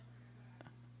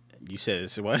You said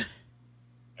it's what?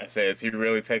 I said, is he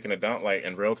really taking a dump like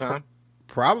in real time?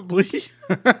 Probably.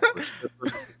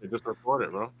 Just report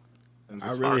it, bro.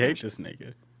 I really hate this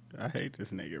nigga. I hate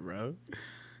this nigga, bro.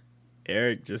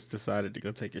 Eric just decided to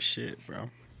go take a shit, bro.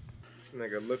 This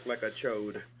nigga look like a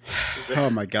chode. Oh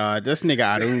my god, this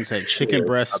nigga Arun said chicken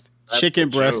breast. Chicken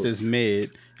breast is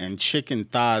mid, and chicken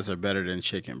thighs are better than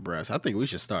chicken breast. I think we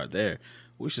should start there.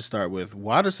 We should start with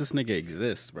why does this nigga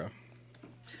exist, bro?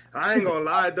 I ain't gonna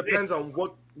lie. It depends on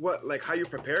what like how you're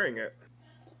preparing it.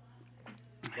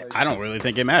 Like, I don't really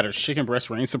think it matters. Chicken breast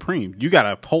reigns supreme. You got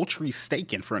a poultry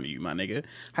steak in front of you, my nigga.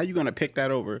 How you gonna pick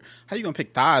that over? How you gonna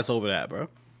pick thighs over that, bro?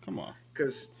 Come on.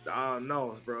 Cause I don't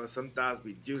know, bro. Some thighs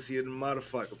be juicier than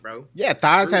motherfucker, bro. Yeah,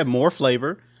 thighs have more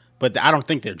flavor, but I don't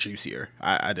think they're juicier.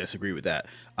 I disagree with that.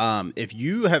 If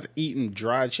you have eaten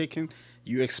dry chicken,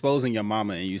 you exposing your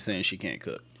mama and you saying she can't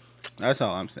cook. That's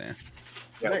all I'm saying.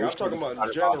 Yeah, nigga, I'm talking about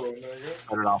in general, nigga.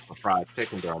 Started off with fried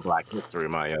chicken during Black History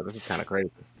Month. Yeah, this is kind of crazy.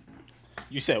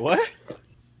 You said what?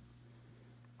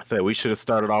 I said we should have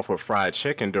started off with fried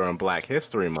chicken during Black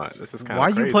History Month. This is kind of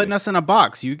crazy. Why you putting us in a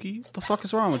box, Yuki? What the fuck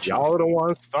is wrong with you? Y'all are the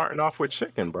ones starting off with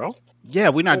chicken, bro. Yeah,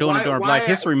 we're not doing it during Black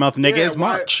History Month, nigga. It's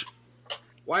March.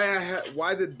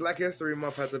 Why did Black History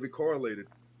Month have to be correlated?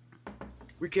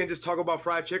 We can't just talk about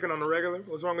fried chicken on the regular.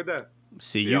 What's wrong with that?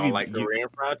 See, you don't like Korean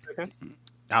fried chicken?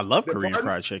 I love Korean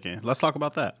fried chicken. Let's talk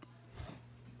about that.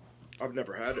 I've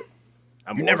never had it.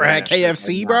 You never had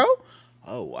KFC, bro?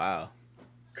 Oh wow.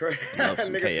 Love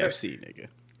some KFC, nigga.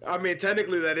 I mean,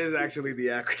 technically, that is actually the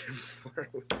acronyms for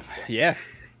it. Yeah.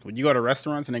 When you go to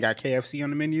restaurants and they got KFC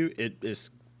on the menu, it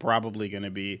is probably going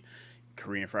to be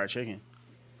Korean fried chicken.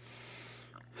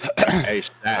 Hey,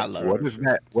 Shaq, what is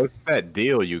that? What's that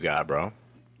deal you got, bro?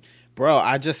 Bro,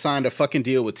 I just signed a fucking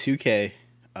deal with 2K.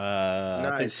 Nice.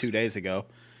 I think 2 days ago.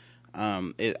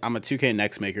 I'm a 2K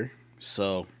next maker,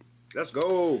 so let's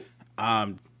go.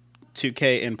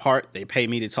 2K in part they pay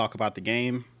me to talk about the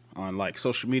game on like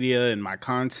social media and my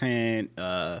content.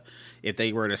 If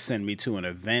they were to send me to an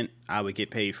event, I would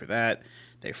get paid for that.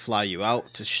 They fly you out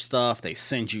to stuff. They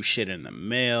send you shit in the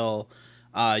mail.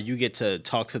 You get to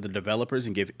talk to the developers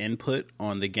and give input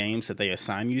on the games that they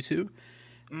assign you to.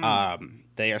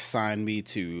 They assigned me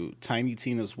to Tiny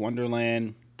Tina's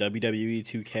Wonderland, WWE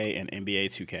 2K, and NBA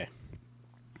 2K.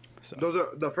 So those are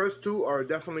the first two are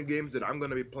definitely games that I'm going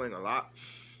to be playing a lot.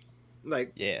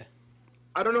 Like, yeah,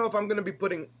 I don't know if I'm going to be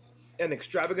putting an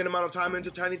extravagant amount of time into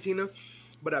Tiny Tina,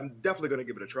 but I'm definitely going to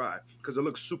give it a try because it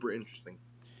looks super interesting.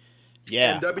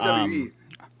 Yeah, and WWE,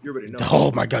 you already know.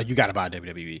 Oh my god, you got to buy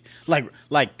WWE.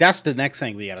 Like that's the next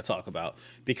thing we got to talk about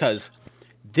because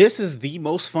this is the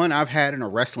most fun I've had in a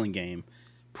wrestling game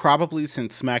probably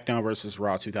since SmackDown vs.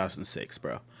 Raw 2006,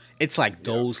 bro. It's like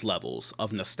those levels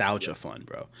of nostalgia fun,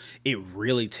 bro. It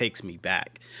really takes me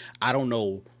back. I don't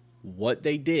know what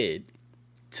they did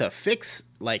to fix,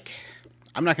 like,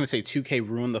 I'm not going to say 2K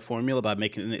ruined the formula by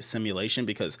making it simulation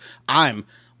because I'm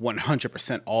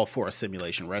 100% all for a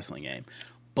simulation wrestling game.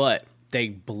 But they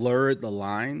blurred the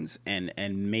lines and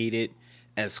made it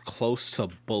as close to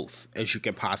both as you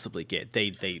can possibly get.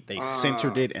 They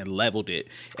centered it and leveled it,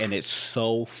 and it's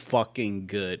so fucking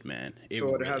good, man. It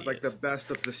really has like the best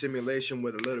of the simulation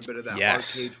with a little bit of that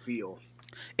arcade feel.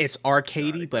 It's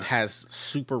arcadey, but has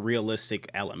super realistic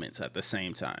elements at the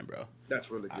same time, bro. That's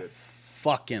really good. I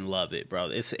fucking love it, bro.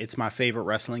 It's my favorite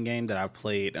wrestling game that I've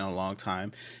played in a long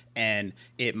time, and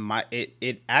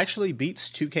it actually beats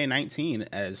 2K19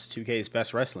 as 2K's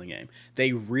best wrestling game.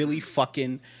 They really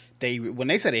fucking when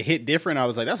they said it hit different, I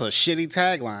was like, that's a shitty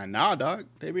tagline. Nah, dog,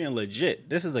 they being legit.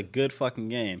 This is a good fucking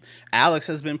game. Alex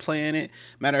has been playing it.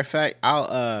 Matter of fact,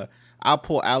 I'll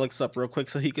pull Alex up real quick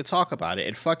so he could talk about it.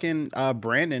 And fucking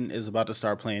Brandon is about to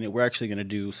start playing it. We're actually going to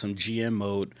do some GM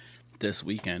mode this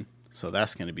weekend. So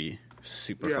that's going to be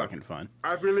super fucking fun.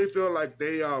 I really feel like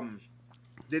they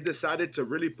decided to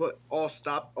really pull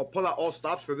out all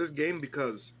stops for this game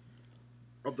because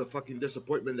of the fucking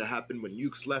disappointment that happened when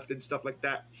Ukes left and stuff like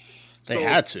that. They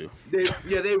had to. They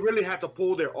really had to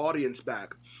pull their audience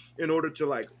back in order to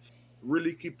like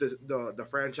really keep the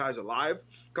franchise alive.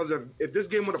 Because if this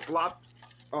game would have flopped,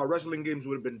 wrestling games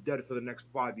would have been dead for the next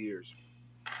 5 years.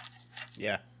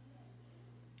 Yeah,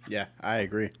 I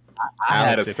agree. I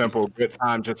had a simple good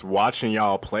time just watching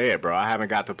y'all play it, bro. I haven't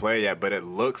got to play it yet, but it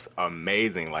looks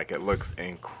amazing. Like, it looks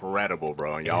incredible,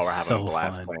 bro. And y'all are having a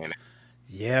blast playing it.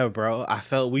 Yeah, bro.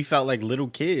 We felt like little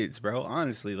kids, bro.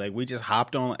 Honestly, like we just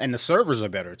hopped on, and the servers are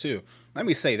better too. Let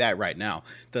me say that right now.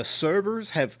 The servers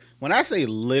have, when I say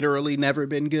literally never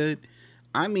been good,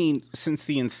 I mean since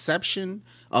the inception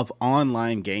of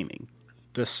online gaming,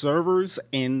 the servers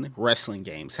in wrestling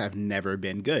games have never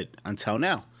been good until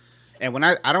now. And when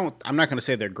I'm not going to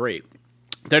say they're great.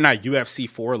 They're not UFC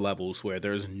 4 levels where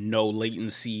there's no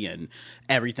latency and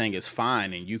everything is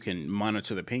fine and you can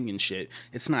monitor the ping and shit.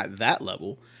 It's not that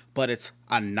level, but it's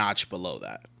a notch below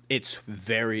that. It's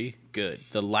very good.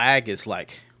 The lag is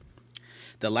like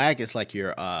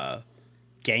your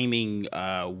gaming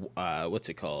what's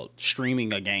it called?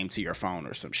 Streaming a game to your phone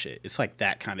or some shit. It's like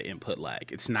that kind of input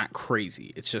lag. It's not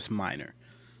crazy. It's just minor.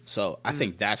 So I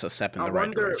think that's a step in the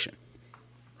right direction.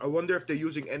 I wonder if they're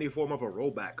using any form of a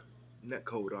rollback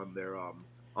netcode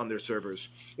on their servers,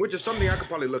 which is something I could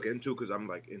probably look into because I'm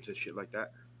like into shit like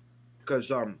that.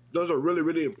 Because those are really,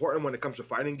 really important when it comes to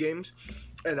fighting games,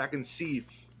 and I can see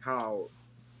how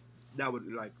that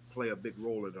would like play a big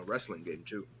role in a wrestling game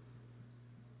too.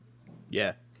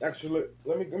 Yeah. Actually,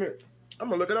 let me. I'm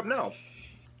gonna look it up now.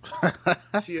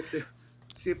 see if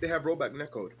they have rollback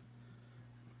netcode.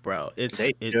 Bro, it's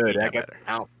good. I guess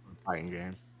out fighting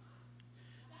game.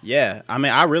 Yeah, I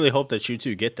mean, I really hope that you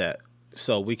two get that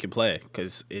so we can play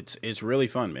because it's really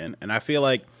fun, man. And I feel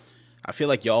like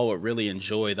y'all would really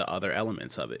enjoy the other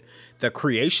elements of it. The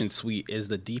creation suite is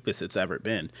the deepest it's ever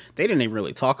been. They didn't even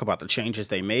really talk about the changes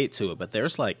they made to it, but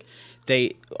there's like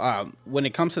when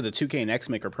it comes to the 2K Next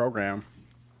Maker program,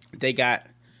 they got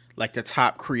like the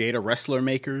top creator wrestler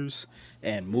makers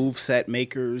and moveset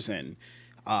makers and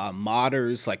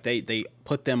modders. Like they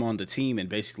put them on the team and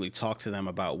basically talk to them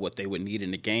about what they would need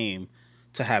in the game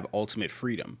to have ultimate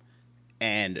freedom.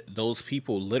 And those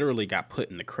people literally got put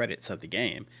in the credits of the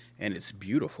game, and it's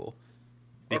beautiful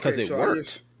because it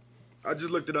worked. I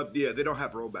just looked it up. Yeah, they don't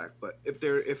have rollback, but if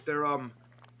their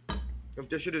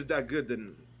shit is that good,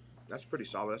 then that's pretty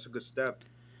solid. That's a good step.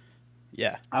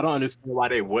 Yeah, I don't understand why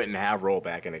they wouldn't have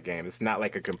rollback in a game. It's not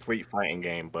like a complete fighting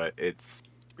game, but it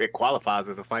qualifies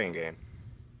as a fighting game.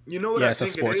 You know what? Yeah, it's a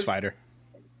sports fighter.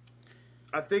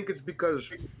 I think it's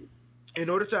because in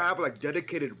order to have like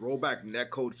dedicated rollback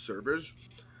netcode servers,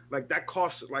 like that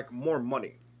costs like more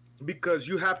money because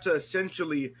you have to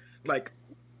essentially like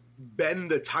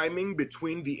bend the timing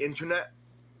between the internet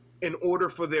in order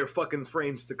for their fucking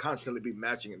frames to constantly be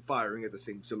matching and firing at the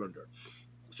same cylinder.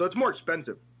 So it's more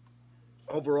expensive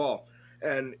overall.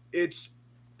 And it's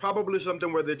probably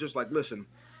something where they're just like, listen,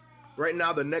 right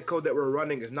now the netcode that we're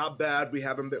running is not bad. We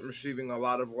haven't been receiving a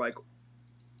lot of like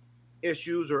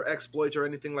issues or exploits or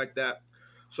anything like that.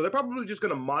 So they're probably just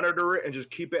gonna monitor it and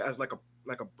just keep it as like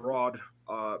a broad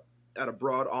at a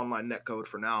broad online netcode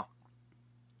for now.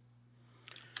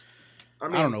 I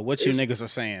don't know what you niggas are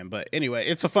saying, but anyway,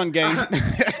 it's a fun game.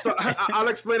 So I'll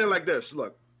explain it like this.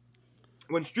 Look,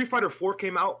 when Street Fighter 4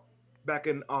 came out back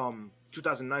in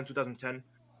 2009, 2010,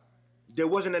 there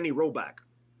wasn't any rollback.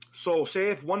 So say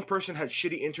if one person had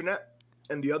shitty internet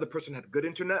and the other person had good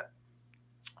internet,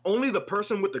 only the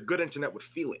person with the good internet would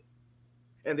feel it.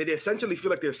 And they'd essentially feel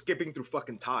like they're skipping through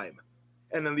fucking time.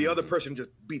 And then the other person just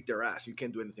beat their ass. You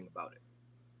can't do anything about it.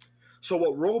 So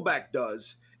what rollback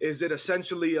does is it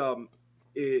essentially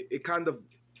it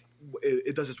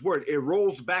does its word. It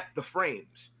rolls back the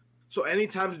frames. So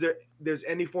anytime there's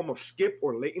any form of skip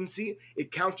or latency,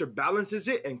 it counterbalances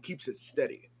it and keeps it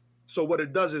steady. So what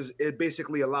it does is it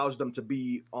basically allows them to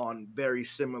be on very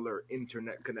similar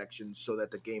internet connections so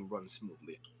that the game runs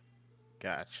smoothly.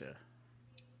 Gotcha.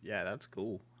 Yeah, that's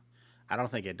cool. I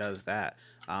don't think it does that.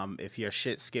 If your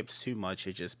shit skips too much,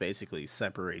 it just basically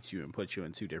separates you and puts you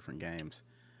in two different games.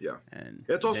 Yeah, and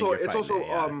it's also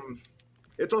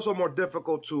more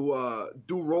difficult to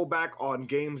do rollback on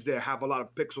games that have a lot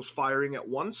of pixels firing at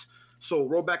once. So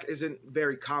rollback isn't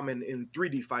very common in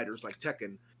 3D fighters like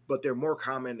Tekken, but they're more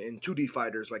common in 2D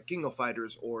fighters like King of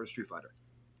Fighters or Street Fighter.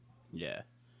 Yeah.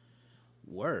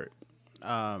 Word.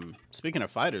 Speaking of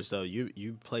fighters, though,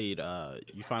 you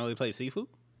finally played Sifu?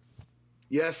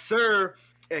 Yes, sir.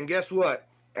 And guess what?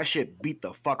 That shit beat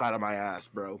the fuck out of my ass,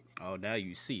 bro. Oh, now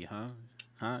you see, huh?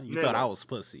 You thought I was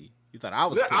pussy. You thought I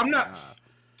was pussy.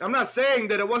 I'm not saying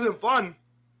that it wasn't fun.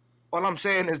 All I'm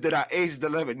saying is that I aged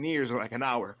 11 years in like an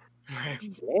hour.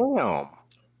 Damn.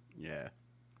 Yeah.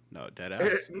 No, dead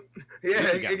ass.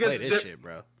 Yeah, you gotta play this shit,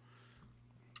 bro.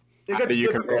 How do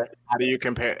you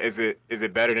compare? Is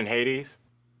it better than Hades?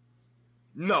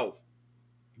 No,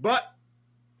 but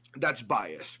that's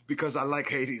bias because I like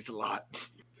Hades a lot.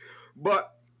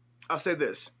 But I'll say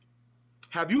this: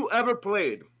 have you ever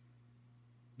played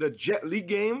the Jet Li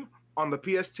game on the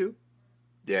PS2?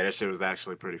 Yeah, that shit was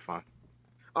actually pretty fun.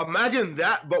 Imagine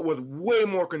that, but with way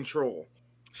more control.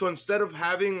 So instead of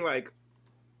having like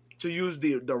to use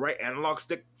the right analog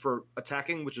stick for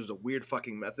attacking, which is a weird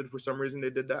fucking method for some reason they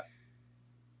did that,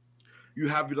 you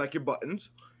have like your buttons,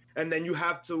 and then you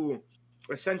have to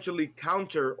essentially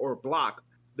counter or block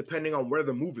depending on where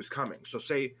the move is coming. So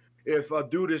say If a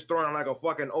dude is throwing like a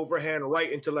fucking overhand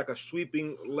right into like a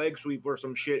sweeping leg sweep or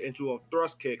some shit into a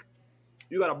thrust kick,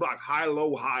 you gotta block high,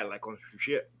 low, high, like on some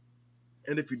shit.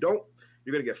 And if you don't,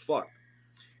 you're gonna get fucked.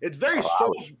 It's very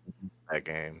that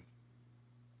game.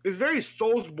 It's very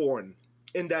Soulsborne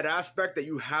in that aspect that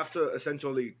you have to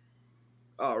essentially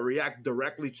react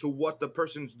directly to what the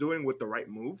person's doing with the right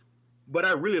move. But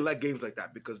I really like games like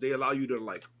that because they allow you to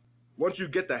like, once you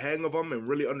get the hang of them and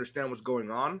really understand what's going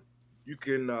on, you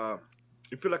can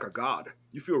you feel like a god.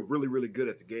 You feel really, really good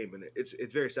at the game, and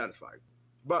it's very satisfying.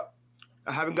 But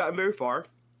I haven't gotten very far.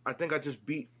 I think I just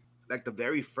beat like the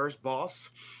very first boss,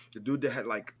 the dude that had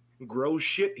like grows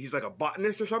shit. He's like a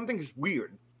botanist or something. He's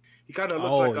weird. He kind of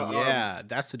looks like a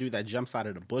that's the dude that jumps out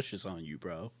of the bushes on you,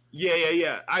 bro.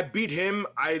 Yeah. I beat him.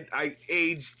 I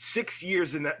aged 6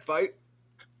 years in that fight.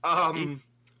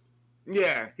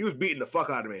 Yeah, he was beating the fuck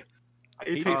out of me.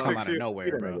 He takes him out of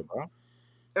nowhere, bro.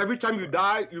 Every time you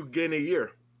die, you gain a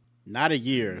year. Not a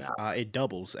year. It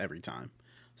doubles every time.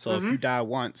 So if you die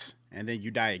once and then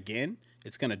you die again,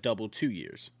 it's gonna double 2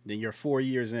 years. Then you're 4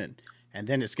 years in, and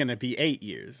then it's gonna be 8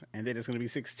 years, and then it's gonna be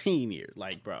 16 years.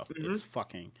 Like, bro, it's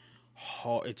fucking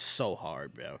hard. It's so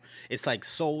hard, bro. It's like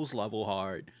Souls level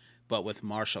hard, but with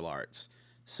martial arts.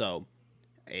 So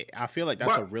I feel like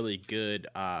that's a really good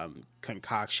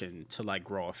concoction to like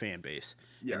grow a fan base.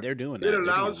 Yeah, and they're doing that. They're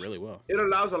doing really well. It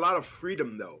allows a lot of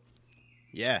freedom, though.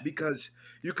 Yeah, because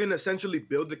you can essentially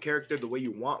build the character the way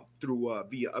you want through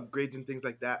via upgrades and things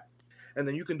like that, and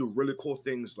then you can do really cool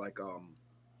things like,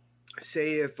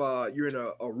 say if you're in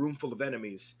a room full of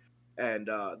enemies, and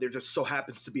there just so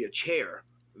happens to be a chair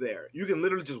there, you can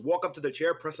literally just walk up to the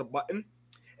chair, press a button,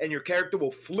 and your character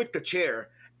will flick the chair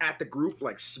at the group,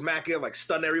 like smack it, like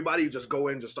stun everybody. You just go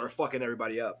in and just start fucking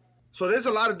everybody up. So there's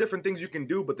a lot of different things you can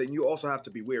do, but then you also have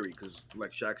to be wary because,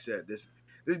 like Shaq said, this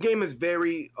game is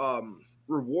very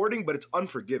rewarding, but it's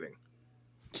unforgiving.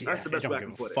 Yeah, that's the best way I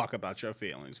can put it. Fuck about your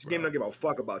feelings, bro. This game don't give a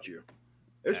fuck about you.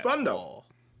 It's fun though.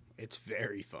 It's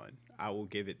very fun. I will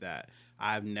give it that.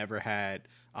 I've never had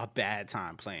a bad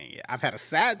time playing it. I've had a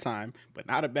sad time, but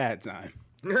not a bad time.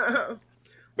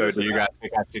 So do you guys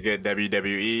think I should get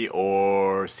WWE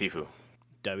or Sifu?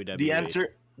 WWE.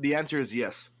 The answer is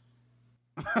yes.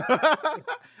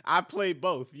 I play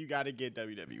both. You got to get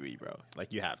WWE, bro.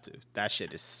 Like, you have to. That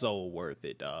shit is so worth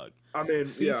it, dog. I mean,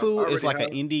 Sifu is like an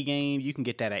indie game. You can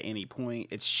get that at any point.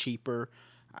 It's cheaper.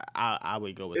 I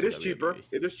would go with it. It is cheaper.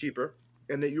 It is cheaper.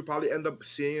 And then you probably end up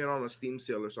seeing it on a Steam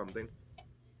sale or something,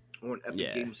 or an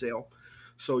Epic Game sale.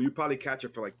 So you probably catch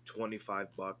it for like $25.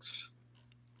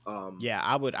 Yeah,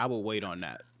 I would wait on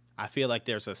that. I feel like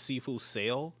there's a Sifu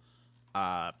sale.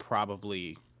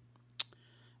 Probably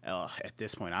at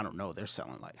this point, I don't know. They're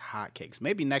selling like hotcakes.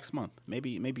 Maybe next month.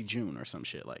 Maybe June or some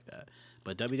shit like that.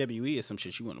 But WWE is some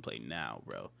shit you want to play now,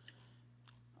 bro.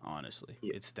 Honestly,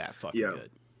 it's that fucking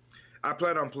good. I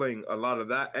plan on playing a lot of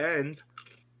that, and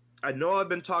I know I've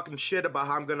been talking shit about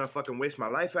how I'm gonna fucking waste my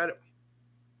life at it.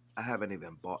 I haven't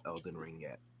even bought Elden Ring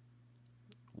yet.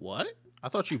 What? I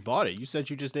thought you bought it. You said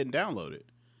you just didn't download it.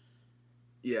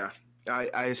 Yeah,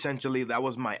 I essentially, that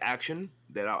was my action.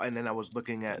 And then I was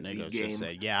looking at the game. Just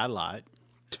said, yeah, I lied.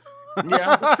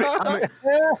 Yeah,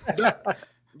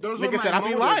 those nigga said I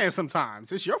be lying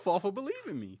sometimes. It's your fault for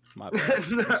believing me. My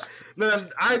bad.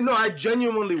 I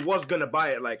genuinely was gonna buy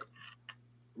it like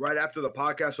right after the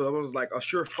podcast, so it was like a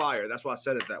surefire. That's why I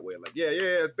said it that way. Like, yeah,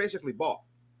 it's basically bought.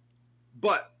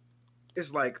 But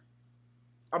it's like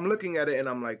I'm looking at it and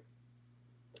I'm like,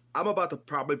 I'm about to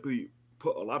probably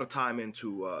put a lot of time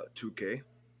into 2K,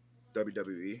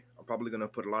 WWE. I'm probably gonna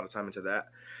put a lot of time into that.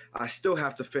 I still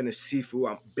have to finish Sifu.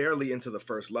 I'm barely into the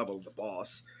first level of the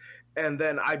boss, and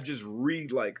then I just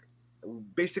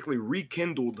basically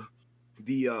rekindled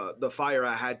the fire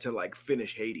I had to like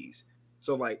finish Hades.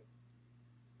 So like,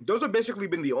 those have basically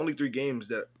been the only 3 games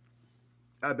that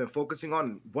I've been focusing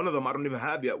on. One of them I don't even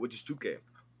have yet, which is 2K.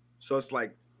 So it's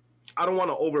like, I don't want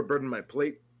to overburden my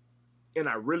plate, and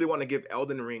I really want to give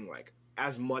Elden Ring like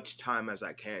as much time as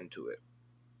I can to it.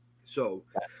 So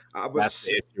that's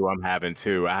the issue I'm having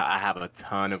too. I have a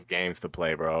ton of games to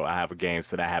play, bro. I have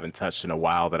games that I haven't touched in a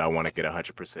while that I want to get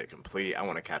 100% complete. I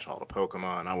want to catch all the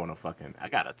Pokemon. I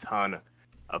got a ton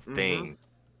of things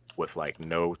with like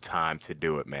no time to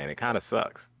do it, man. It kind of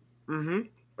sucks.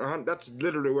 That's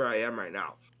literally where I am right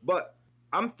now. But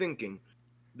I'm thinking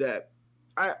that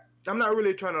I'm not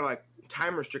really trying to like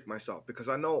time restrict myself, because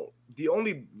I know the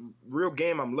only real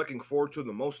game I'm looking forward to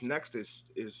the most next is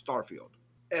Starfield.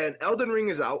 And Elden Ring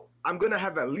is out. I'm going to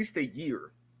have at least a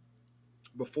year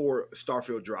before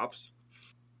Starfield drops.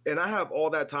 And I have all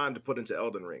that time to put into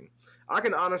Elden Ring. I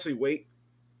can honestly wait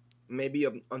maybe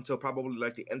until probably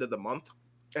like the end of the month,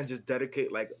 and just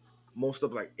dedicate like most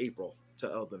of like April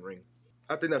to Elden Ring.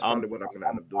 I think that's probably what I'm gonna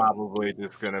end up doing. Probably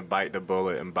just gonna bite the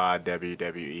bullet and buy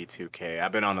WWE 2K.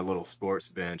 I've been on a little sports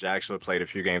binge. I actually played a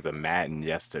few games of Madden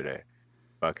yesterday.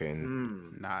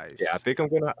 Fucking Nice. yeah, I think I'm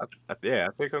gonna. Yeah,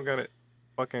 I think I'm gonna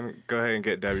fucking go ahead and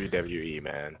get WWE,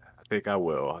 man. I think I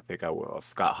will.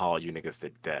 Scott Hall, you niggas to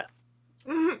death.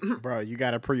 Bro, you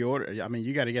got to pre-order. I mean,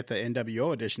 you got to get the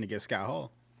NWO edition to get Scott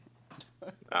Hall.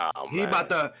 Oh, he man. about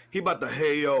to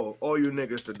hey yo all you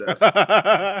niggas to death.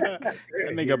 that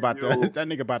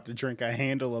nigga about to drink a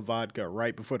handle of vodka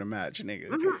right before the match,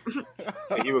 nigga.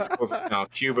 He was supposed to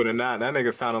sound Cuban or not. That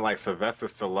nigga sounded like Sylvester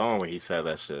Stallone when he said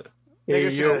that shit.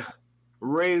 Nigga said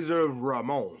Razor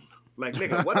Ramon. Like,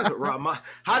 nigga, what is it, Ramon?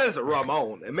 How does it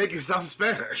Ramon? It make it sound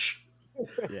Spanish.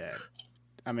 Yeah.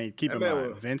 I mean, keep in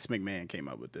mind, Vince McMahon came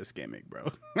up with this gimmick, bro.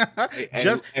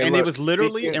 Look, it was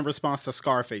literally in response to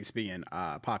Scarface being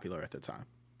popular at the time.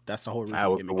 That's the whole reason. That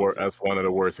was the worst. That's one of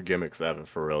the worst gimmicks ever,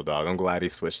 for real, dog. I'm glad he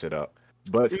switched it up.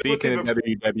 But speaking of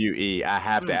WWE, I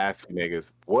have to ask you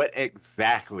niggas, what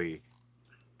exactly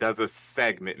does a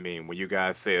segment mean when you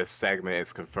guys say a segment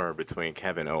is confirmed between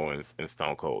Kevin Owens and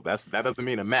Stone Cold? That doesn't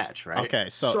mean a match, right? Okay,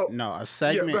 so no, a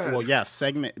segment. Yeah, well, yes,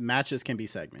 segment matches can be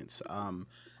segments.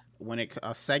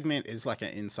 A segment is like an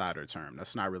insider term.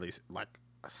 That's not really like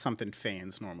something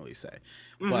fans normally say.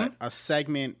 But a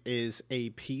segment is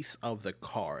a piece of the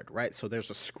card, right? So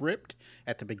there's a script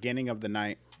at the beginning of the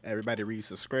night. Everybody reads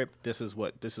the script. This is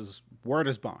word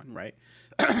is bond, right?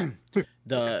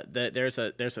 There's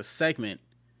a segment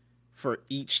for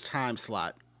each time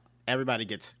slot. Everybody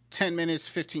gets 10 minutes,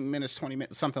 15 minutes, 20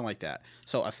 minutes, something like that.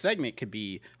 So a segment could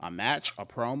be a match, a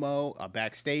promo, a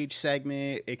backstage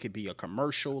segment. It could be a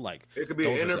commercial. Like, it could be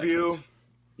an interview.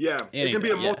 Yeah, it can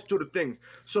be a multitude of things.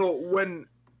 So when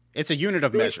it's a unit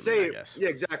of measurement, I guess. Yeah,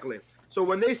 exactly. So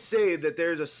when they say that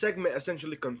there's a segment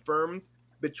essentially confirmed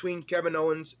between Kevin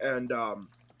Owens and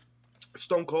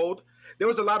Stone Cold, there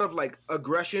was a lot of like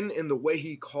aggression in the way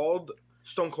he called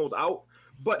Stone Cold out.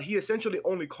 But he essentially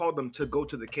only called them to go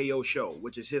to the KO show,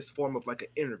 which is his form of like an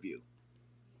interview.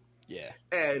 Yeah.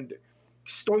 And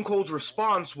Stone Cold's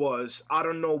response was, I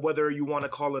don't know whether you want to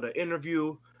call it an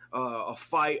interview, a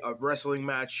fight, a wrestling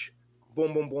match.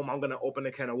 Boom, boom, boom. I'm going to open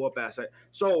a can of whoop ass.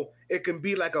 So it can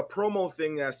be like a promo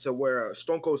thing as to where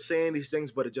Stone Cold's saying these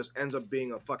things, but it just ends up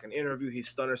being a fucking interview. He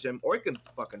stunners him. Or he can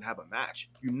fucking have a match.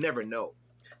 You never know.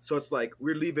 So it's like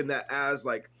we're leaving that as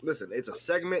like, listen, it's a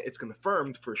segment. It's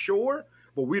confirmed for sure.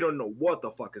 But we don't know what the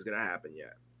fuck is going to happen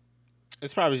yet.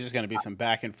 It's probably just going to be some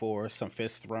back and forth, some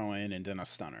fist throwing, and then a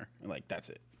stunner. Like, that's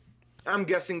it. I'm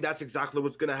guessing that's exactly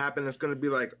what's going to happen. It's going to be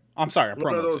like... I'm sorry, a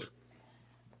promo too.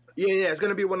 Yeah, it's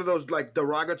going to be one of those, like,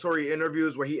 derogatory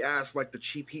interviews where he asks, like, the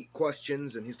cheap heat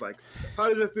questions, and he's like, how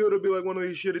does it feel to be, like, one of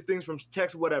these shitty things from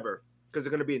Texas, whatever? Because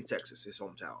they're going to be in Texas, his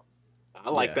hometown. I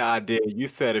like the idea you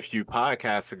said a few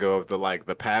podcasts ago of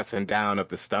the passing down of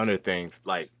the stunner things.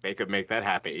 Like, they could make that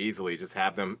happen easily. Just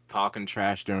have them talking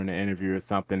trash during the interview or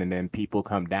something, and then people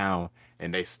come down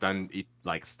and they stun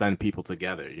people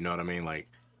together. You know what I mean? Like,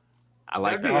 I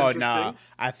like that. Oh, nah.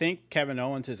 I think Kevin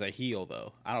Owens is a heel,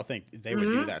 though. I don't think they would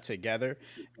do that together.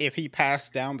 If he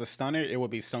passed down the stunner, it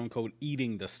would be Stone Cold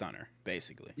eating the stunner,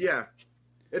 basically. Yeah.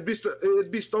 It'd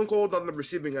be Stone Cold on the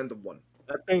receiving end of one.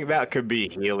 I think that could be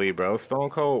Healy, bro. Stone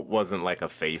Cold wasn't like a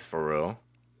face for real.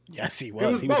 Yes, he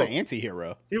was. He was an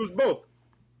anti-hero. He was both.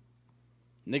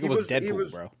 Nigga was Deadpool,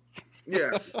 bro.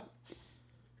 Yeah.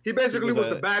 He basically was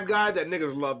the bad guy that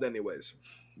niggas loved anyways.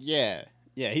 Yeah.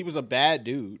 Yeah, he was a bad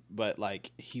dude, but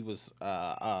like he was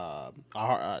I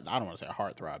don't want to say a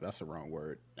heartthrob. That's the wrong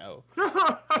word. No.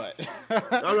 But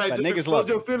all right, just expose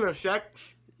your feelings, Shaq.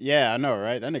 Yeah, I know,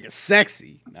 right? That nigga's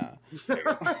sexy. Nah.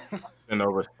 And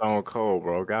over Stone Cold,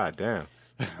 bro. God damn.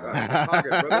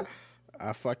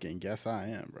 I fucking guess I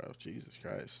am, bro. Jesus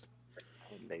Christ.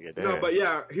 No, but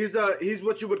yeah, he's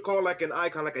what you would call like an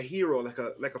icon, like a hero,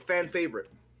 like a fan favorite.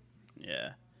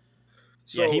 Yeah.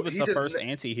 So yeah, he was the first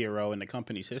anti-hero in the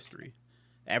company's history.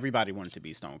 Everybody wanted to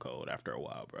be Stone Cold after a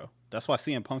while, bro. That's why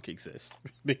CM Punk exists,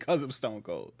 because of Stone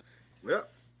Cold. Yeah.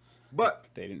 But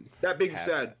they didn't. That being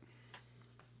said,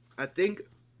 I think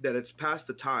that it's past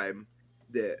the time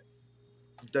that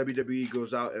WWE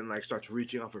goes out and like starts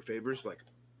reaching out for favors. Like,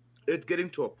 it's getting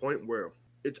to a point where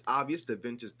it's obvious that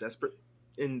Vince is desperate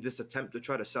in this attempt to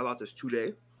try to sell out this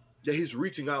 2-day. That he's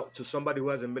reaching out to somebody who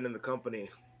hasn't been in the company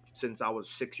since I was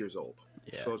 6 years old.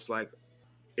 Yeah. So it's like,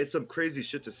 it's some crazy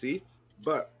shit to see.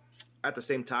 But at the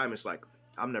same time, it's like,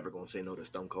 I'm never going to say no to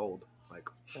Stone Cold. Like,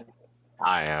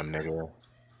 I am, nigga.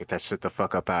 Get that shit the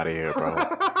fuck up out of here, bro.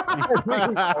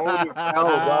 Nigga's old as hell,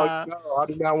 dog. No, I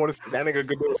do not want to see that nigga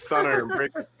go do a stunner and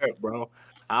break his hip, bro.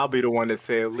 I'll be the one that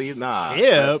said, leave. Nah.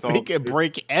 Yeah, he can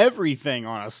break everything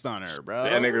on a stunner, bro.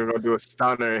 That nigga gonna do a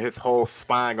stunner and his whole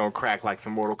spine gonna crack like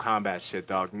some Mortal Kombat shit,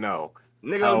 dog. No.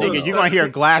 Nigga, you gonna hear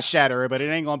glass shatter, but it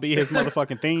ain't gonna be his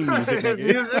motherfucking theme music,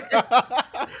 nigga.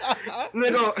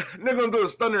 Nigga gonna do a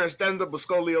stunner and stand up with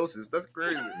scoliosis. That's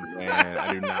crazy. Man,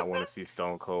 I do not want to see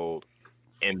Stone Cold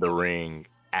in the ring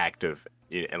active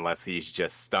unless he's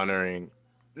just stunnering.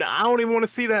 No, I don't even want to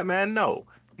see that, man. No,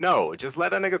 just let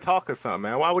that nigga talk or something,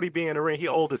 man. Why would he be in the ring? He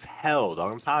old as hell,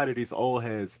 dog. I'm tired of these old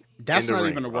heads. That's not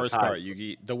even the worst part,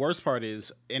 Yugi. The worst part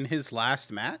is in his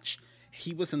last match,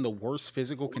 he was in the worst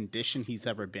physical condition he's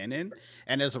ever been in,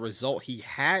 and as a result, he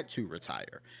had to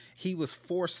retire. He was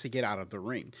forced to get out of the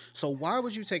ring. So why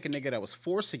would you take a nigga that was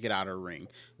forced to get out of the ring,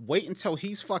 wait until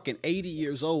he's fucking 80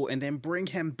 years old, and then bring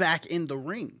him back in the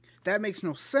ring? That makes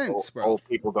no sense, bro. Old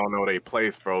people don't know their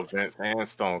place, bro. Vince and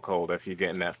Stone Cold, if you get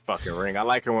in that fucking ring. I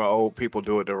like it when old people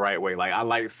do it the right way. Like, I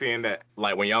like seeing that,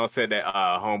 like, when y'all said that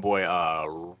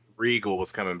homeboy Regal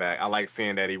was coming back, I like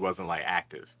seeing that he wasn't, like,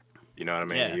 active. You know what I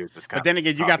mean? Yeah. He was just but then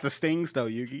again, you got the Stings, though,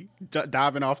 Yugi.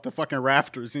 Diving off the fucking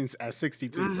rafters at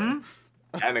 62. Mm-hmm.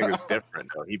 That nigga's different,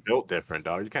 though. He built different,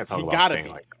 dog. You can't talk about Sting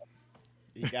like that.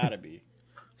 He gotta be.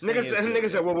 Nigga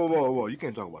said, whoa. You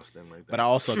can't talk about Sting like that. But I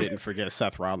also didn't forget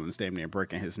Seth Rollins damn near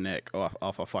breaking his neck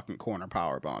off a fucking corner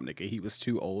powerbomb, nigga. He was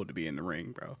too old to be in the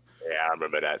ring, bro. Yeah, I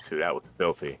remember that, too. That was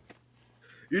filthy.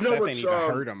 You know Seth what's ain't even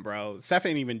hurt him, bro. Seth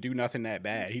ain't even do nothing that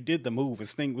bad. He did the move, and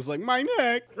Sting was like, my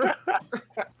neck.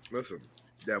 Listen,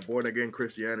 that born again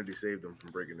Christianity saved him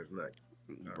from breaking his neck,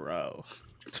 bro.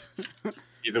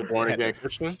 He's a born again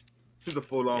Christian. He's a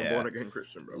full on born again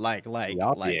Christian, bro.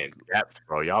 Y'all be in depth,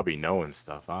 bro. Y'all be knowing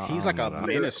stuff. He's like a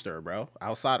minister, bro.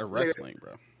 Outside of wrestling,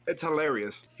 bro. It's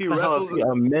hilarious. He wrestles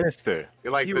a minister.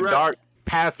 You're like the dark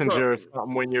passenger or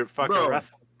something when you're fucking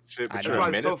wrestling shit. But that's why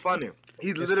it's so funny.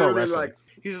 He's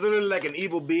literally like an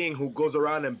evil being who goes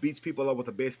around and beats people up with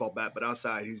a baseball bat, but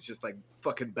outside he's just like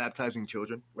fucking baptizing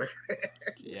children.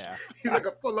 Yeah, he's like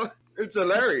a full on. It's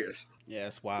hilarious. Yeah,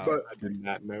 it's wild. But I did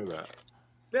not know that.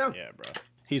 Yeah, bro.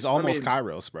 He's almost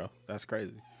Kairos, bro. That's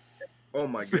crazy. Oh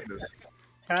my goodness.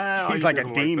 He's like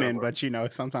a demon, but you know,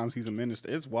 sometimes he's a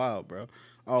minister. It's wild, bro.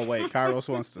 Oh wait, Kairos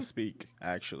wants to speak.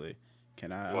 Actually,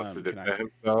 can I? Wants to defend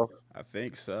himself? I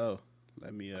think so.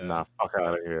 Let me. Nah, fuck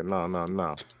out of here.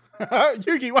 No.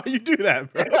 Yugi, why you do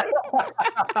that, bro?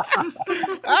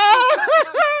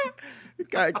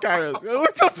 Kairos,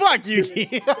 what the fuck,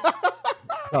 Yugi?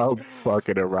 I'm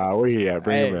fucking around. Where you at?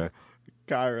 Bring him in.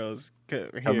 Kairos,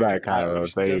 I'm back,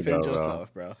 Kairos. There you go,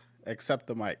 yourself, bro. Accept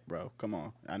the mic, bro. Come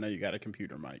on. I know you got a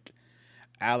computer mic.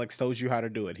 Alex told you how to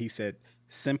do it. He said,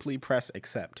 simply press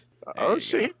accept. Oh,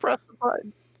 shit. He pressed the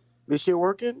button. This shit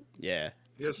working? Yeah.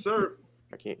 Yes, sir.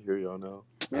 I can't hear y'all now.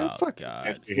 Man, fuck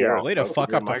God. Way to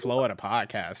fuck up the flow of the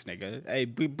podcast, nigga. Hey,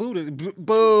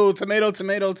 boo, tomato. I'm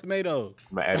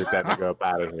gonna edit that nigga up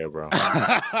out of here, bro.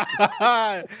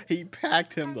 He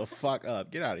packed him the fuck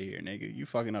up. Get out of here, nigga. You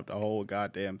fucking up the whole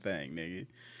goddamn thing, nigga.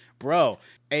 Bro,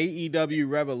 AEW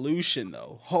Revolution,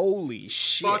 though. Holy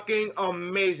shit. Fucking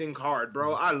amazing card,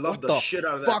 bro. I love the shit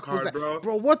out of that card, bro.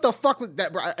 Bro, what the fuck was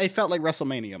that, bro? It felt like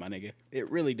WrestleMania, my nigga. It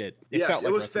really did.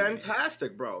 It was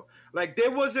fantastic, bro. Like,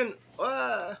 there wasn't,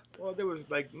 well, there was,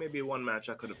 like, maybe one match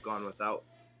I could have gone without.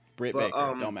 Britt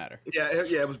Baker, don't matter. Yeah,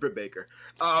 it was Britt Baker.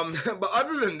 But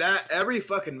other than that, every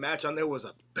fucking match on there was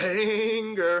a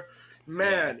banger.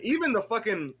 Man, even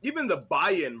the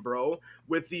buy-in, bro,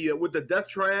 with the Death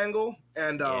Triangle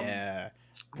and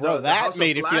bro, that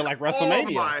made it feel like WrestleMania.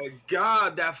 Oh my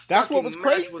God, that's what was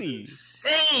crazy. Was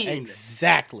insane.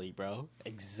 Exactly, bro.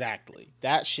 Exactly.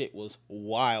 That shit was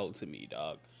wild to me,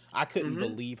 dog. I couldn't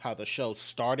believe how the show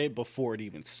started before it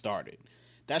even started.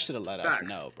 That should have let us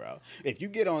know, bro. If you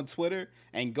get on Twitter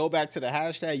and go back to the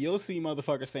hashtag, you'll see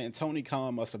motherfuckers saying Tony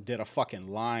Khan must have did a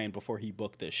fucking line before he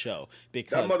booked this show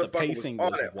because the pacing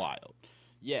was wild.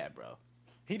 Yeah, bro.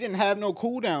 He didn't have no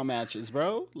cooldown matches,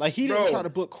 bro. Like, he didn't try to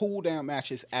book cooldown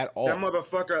matches at all. That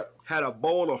motherfucker had a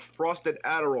bowl of frosted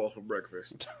Adderall for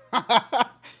breakfast.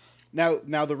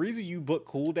 Now the reason you book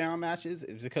cooldown matches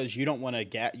is because you don't want to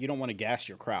gas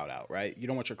your crowd out, right? You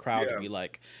don't want your crowd to be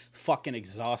like fucking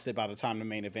exhausted by the time the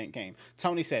main event came.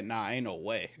 Tony said, "Nah, ain't no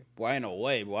way, boy.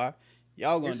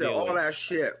 Y'all gonna deal with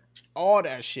all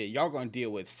that shit. Y'all gonna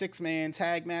deal with 6-man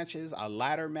tag matches, a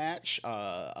ladder match,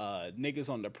 niggas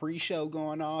on the pre-show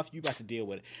going off. You about to deal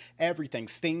with everything.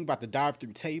 Sting about to dive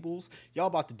through tables. Y'all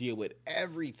about to deal with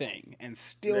everything and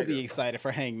still be excited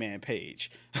for Hangman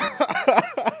Page."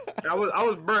 I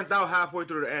was burnt out halfway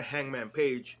through the Hangman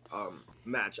Page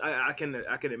match. I can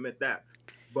admit that.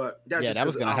 But that's Yeah, just that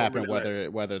was 'cause gonna I don't happen really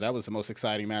like. whether that was the most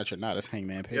exciting match or not. It's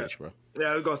Hangman Yeah, Page, bro. yeah,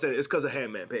 I was gonna say it's because of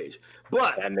Hangman Page.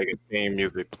 But That nigga theme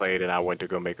music played, and I went to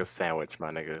go make a sandwich. My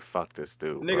nigga, fuck this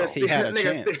dude, bro. niggas, He had a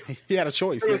niggas, chance. He had a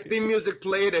choice. niggas Nigga. theme music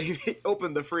played, and he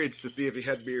opened the fridge to see if he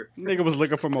had beer. Nigga was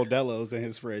looking for Modelo's in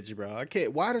his fridge, bro. I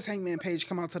can't. Why does Hangman Page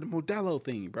come out to the Modelo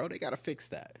thing, bro? They gotta fix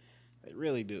that. They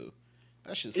really do.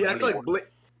 That's just Yeah, I feel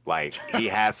like Like he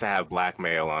has to have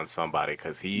blackmail on somebody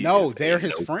because he. no, is they're a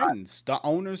his nobody. friends. The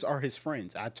owners are his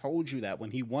friends. I told you that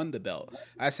when he won the belt.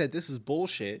 I said this is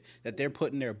bullshit that they're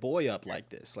putting their boy up like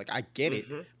this. Like I get it,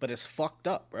 but it's fucked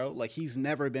up, bro. Like he's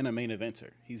never been a main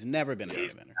eventer. He's never been a main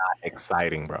eventer.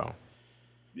 Exciting, bro.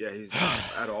 yeah, he's not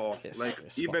at all. It's Like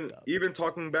fucked up. even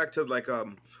talking back to like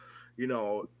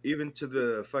even to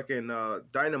the fucking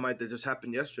Dynamite that just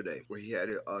happened yesterday, where he had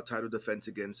a title defense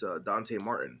against Dante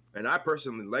Martin, and I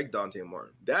personally like Dante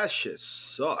Martin. That shit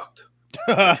sucked.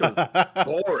 That shit was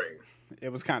boring. It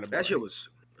was kind of That shit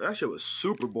was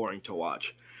super boring to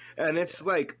watch, and it's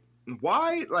like.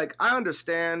 Why? Like, I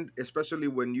understand, especially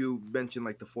when you mention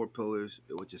like the 4 pillars,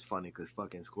 which is funny because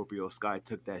fucking Scorpio Sky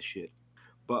took that shit.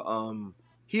 But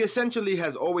he essentially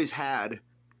has always had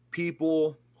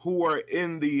people who are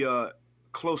in the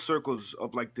close circles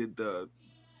of like the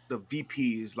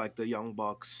VPs, like the Young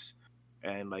Bucks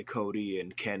and like Cody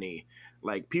and Kenny.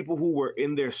 Like people who were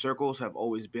in their circles have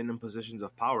always been in positions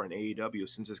of power in AEW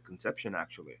since its conception.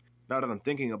 Actually, now that I'm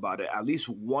thinking about it, at least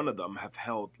one of them have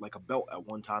held like a belt at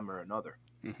one time or another.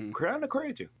 Kind of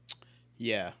crazy.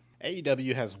 Yeah.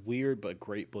 AEW has weird but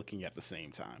great booking at the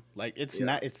same time. Like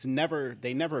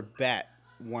they never bat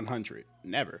 100,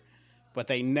 never. But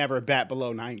they never bat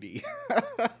below 90.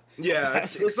 Yeah,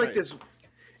 it's like this.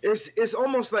 It's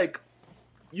almost like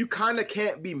you kind of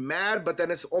can't be mad, but then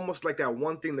it's almost like that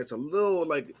one thing that's a little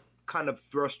like kind of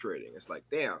frustrating. It's like,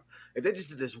 damn, if they just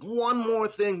did this one more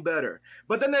thing better.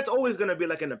 But then that's always gonna be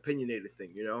like an opinionated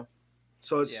thing, you know.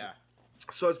 So it's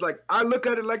so it's like I look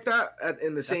at it like that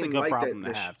in the That's same a good light problem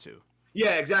that to have too.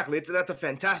 yeah, exactly. That's a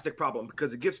fantastic problem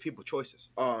because it gives people choices.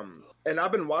 And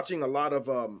I've been watching a lot of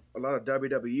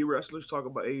WWE wrestlers talk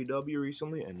about AEW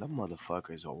recently, and them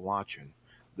motherfuckers are watching.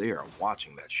 They are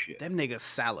watching that shit. Them niggas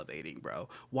salivating, bro.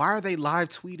 Why are they live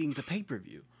tweeting the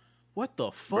pay-per-view? What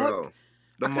the fuck? Bro,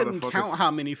 I them couldn't motherfuckers- count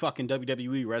how many fucking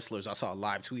WWE wrestlers I saw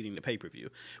live tweeting the pay-per-view.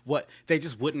 What, they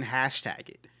just wouldn't hashtag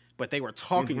it, but they were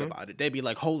talking about it. They'd be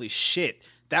like, holy shit,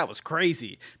 that was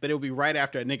crazy. But it would be right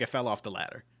after a nigga fell off the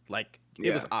ladder. Like,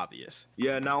 it was obvious.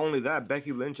 Yeah, not only that,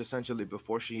 Becky Lynch essentially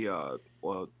before she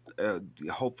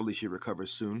hopefully she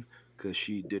recovers soon because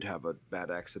she did have a bad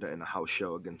accident in a house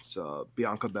show against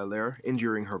Bianca Belair,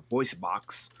 injuring her voice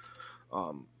box.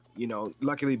 You know,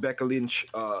 luckily Becky Lynch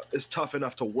is tough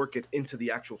enough to work it into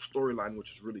the actual storyline,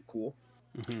 which is really cool.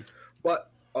 But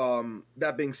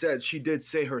that being said, she did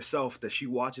say herself that she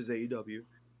watches AEW.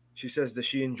 She says that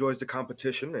she enjoys the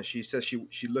competition, and she says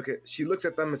she looks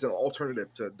at them as an alternative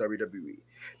to WWE,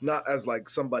 not as like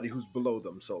somebody who's below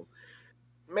them. So,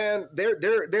 man,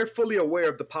 they're fully aware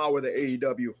of the power that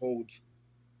AEW holds,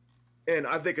 and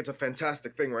I think it's a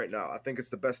fantastic thing right now. I think it's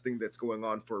the best thing that's going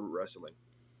on for wrestling.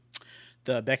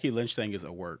 The Becky Lynch thing is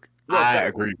a work. I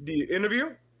agree. The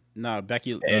interview? No,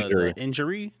 Becky, Injury. the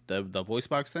injury, the voice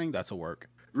box thing, that's a work.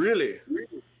 Really?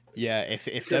 Yeah, if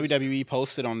WWE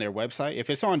posted on their website, if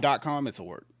it's on .com, it's a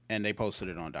work, and they posted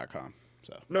it on .com.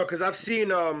 So No, because I've seen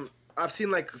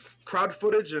like crowd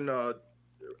footage and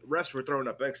refs were throwing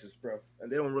up X's, bro,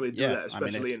 and they don't really do that,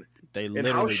 especially they in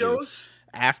literally house do. shows.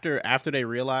 After they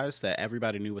realized that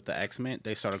everybody knew what the X meant,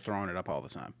 they started throwing it up all the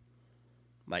time.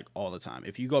 Like all the time.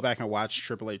 If you go back and watch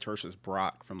Triple H versus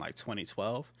Brock from like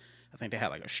 2012, I think they had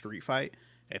like a street fight.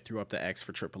 They threw up the X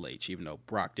for Triple H, even though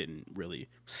Brock didn't really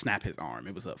snap his arm.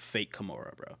 It was a fake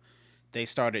Kimura, bro. They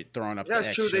started throwing up the X.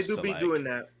 That's true. They just do to, be like, doing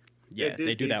that. Yeah,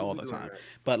 they do that all the time.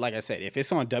 But like I said, if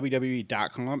it's on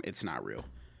WWE.com, it's not real.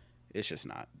 It's just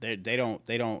not. They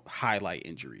don't highlight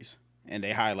injuries, and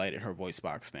they highlighted her voice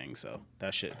box thing, so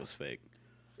that shit was fake.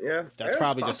 Yeah, That's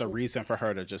probably just a reason for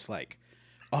her to just like,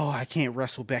 oh, I can't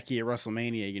wrestle Becky at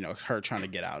WrestleMania. You know, her trying to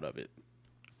get out of it.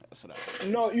 That's what I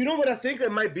think. No, you know what I think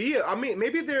it might be? I mean,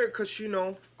 maybe they're, because, you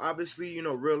know, obviously, you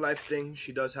know, real life thing.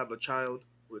 She does have a child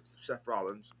with Seth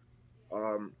Rollins.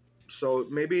 So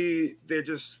maybe they're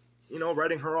just, you know,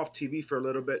 writing her off TV for a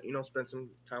little bit, you know, spend some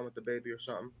time with the baby or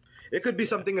something. It could be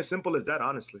something as simple as that,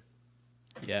 honestly.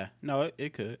 Yeah, no,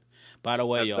 it could. By the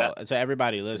way, y'all, to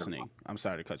everybody listening, I'm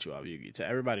sorry to cut you off, Yugi. To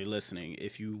everybody listening,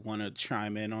 if you want to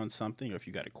chime in on something, or if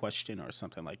you got a question or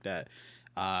something like that,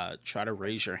 try to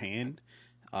raise your hand.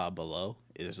 below.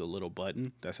 There's a little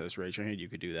button that says raise your hand. You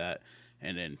could do that,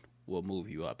 and then we'll move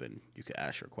you up, and you could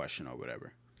ask your question or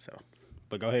whatever. So,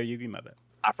 but go ahead, Yugi, my bad.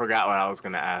 I forgot what I was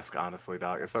gonna ask. Honestly,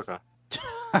 dog, it's okay.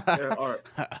 Yeah, all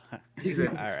right. He said,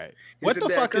 All right. What the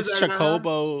fuck is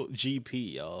Chocobo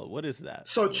GP, y'all? What is that?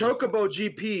 So Chocobo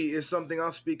GP is something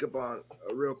I'll speak about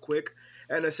real quick,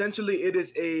 and essentially it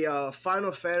is a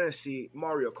Final Fantasy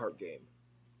Mario Kart game.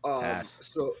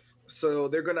 Pass. So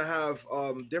they're gonna have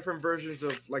different versions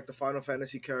of like the Final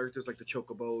Fantasy characters, like the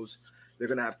Chocobos. They're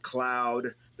gonna have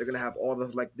Cloud. They're gonna have all the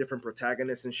like different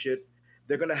protagonists and shit.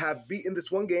 They're gonna have beat in this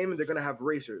one game, and they're gonna have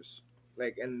racers.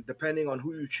 Like, and depending on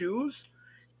who you choose,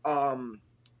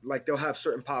 like they'll have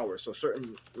certain powers. So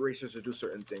certain racers will do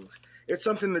certain things. It's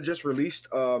something that just released,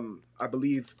 I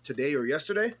believe today or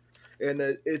yesterday, and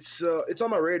it's on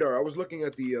my radar. I was looking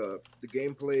at the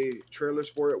gameplay trailers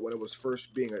for it when it was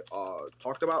first being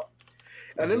talked about,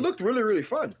 and it looked really, really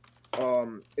fun.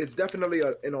 It's definitely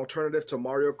an alternative to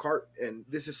Mario Kart, and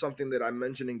this is something that I'm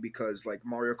mentioning because like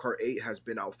Mario Kart 8 has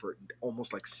been out for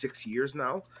almost like 6 years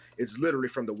now. It's literally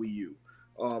from the Wii U.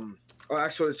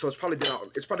 Actually, so it's probably been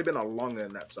out. It's probably been out longer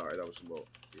than that. Sorry, that was a little.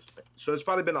 So it's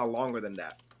probably been out longer than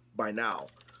that by now.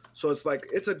 So it's like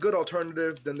it's a good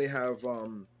alternative. Then they have,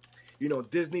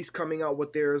 Disney's coming out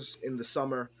with theirs in the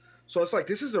summer. So it's like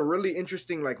this is a really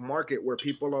interesting like market where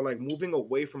people are like moving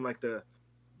away from like the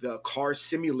car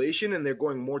simulation and they're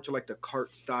going more to like the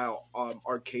kart style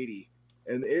arcadey,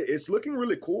 and it's looking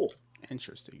really cool.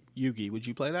 Interesting. Yugi, would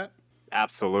you play that?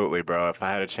 Absolutely, bro. If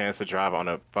I had a chance to drive on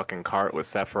a fucking cart with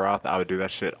Sephiroth, I would do that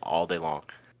shit all day long.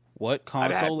 What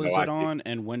console is it on,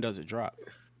 and when does it drop?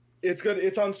 It's good.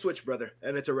 It's on Switch, brother,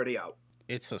 and it's already out.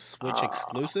 It's a Switch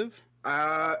exclusive?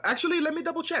 Actually, let me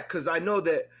double check because I know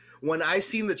that when I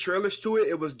seen the trailers to it,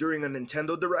 it was during a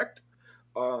Nintendo Direct.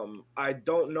 I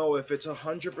don't know if it's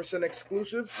 100%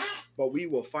 exclusive, but we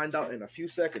will find out in a few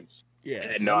seconds. Yeah,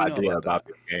 I had no idea about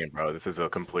this game, bro. This is a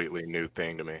completely new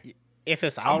thing to me. If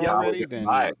it's out already, then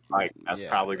that's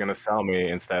probably gonna sell me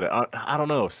instead of I don't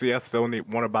know. See, I still want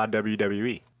to buy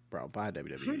WWE. Bro, buy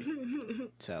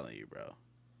WWE. Telling you, bro,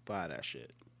 buy that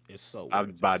shit. It's so. I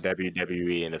would buy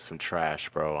WWE and it's some trash,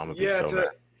 bro. I'm gonna be so mad.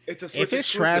 It's a Switch if it's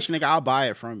exclusive. Trash, nigga, I'll buy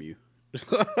it from you.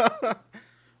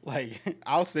 Like,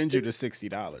 I'll send you the $60,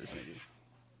 nigga.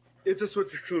 It's a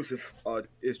Switch exclusive.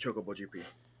 Is Chocobo GP.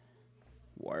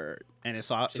 Word, and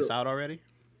it's out. It's out already.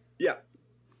 Yeah.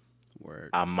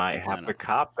 Word. I might have to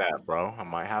cop that, bro. I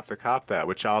might have to cop that.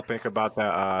 What y'all think about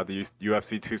that? The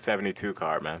UFC 272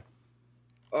 card, man.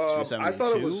 272. I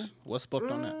thought it was. What's booked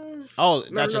on that? Oh,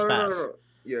 that just passed. No.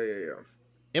 Yeah.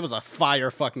 It was a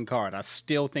fire fucking card. I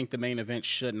still think the main event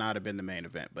should not have been the main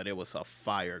event, but it was a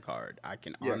fire card. I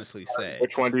can honestly say.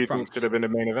 Which one do you think should have been the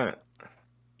main event?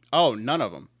 Oh, none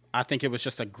of them. I think it was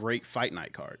just a great fight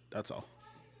night card. That's all.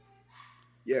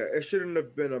 Yeah, it shouldn't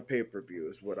have been a pay-per-view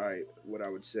is what I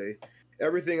would say.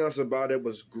 Everything else about it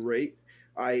was great.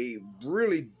 One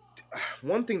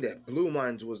thing that blew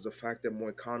minds was the fact that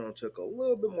Moicano took a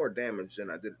little bit more damage than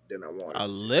I wanted. A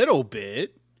little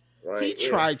bit? Like, he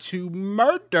tried to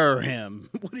murder him.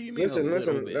 What do you mean?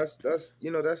 Listen. That's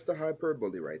the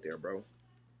hyperbole right there, bro.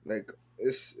 Like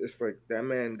it's like that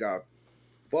man got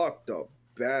fucked up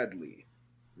badly.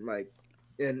 Like,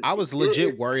 and I was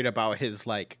legit worried about his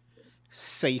like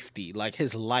safety, like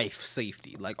his life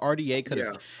safety. Like RDA could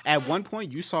have at one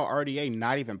point you saw RDA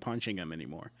not even punching him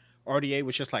anymore. RDA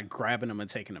was just like grabbing him and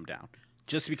taking him down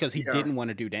just because he didn't want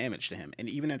to do damage to him. And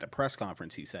even at the press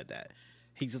conference he said that.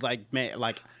 He's like, man,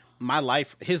 like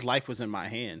his life was in my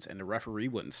hands and the referee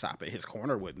wouldn't stop it. His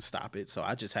corner wouldn't stop it. So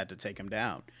I just had to take him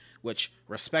down, which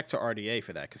respect to RDA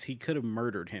for that. Cause he could have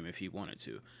murdered him if he wanted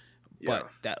to, but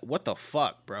what the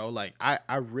fuck, bro? Like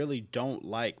I really don't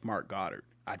like Mark Goddard.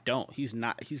 I don't, he's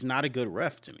not a good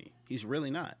ref to me. He's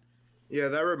really not. Yeah.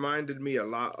 That reminded me a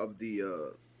lot of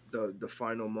the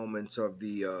final moments of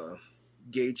the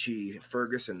Gaethje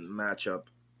Ferguson matchup.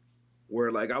 Where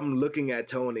like I'm looking at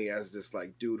Tony as this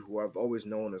like dude who I've always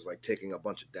known as like taking a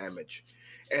bunch of damage,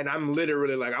 and I'm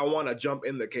literally like I want to jump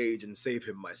in the cage and save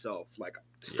him myself. Like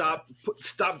stop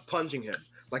punching him.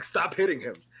 Like stop hitting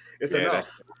him. It's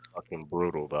enough. That's fucking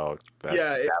brutal, dog.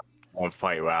 That one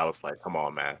fight where I was like, come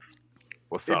on, man.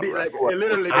 What's up? Like,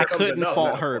 I couldn't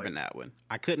fault Herb in that one.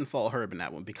 I couldn't fault Herb in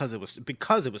that one because it was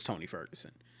Tony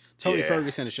Ferguson. Tony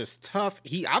Ferguson is just tough.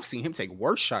 I've seen him take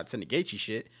worse shots in the Gaethje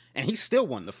shit, and he still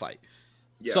won the fight.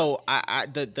 Yeah. So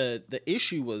the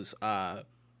issue was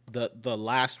the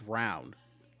last round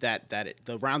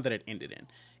the round that it ended in.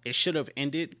 It should have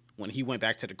ended when he went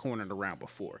back to the corner the round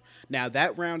before. Now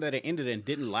that round that it ended in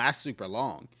didn't last super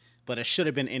long, but it should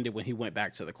have been ended when he went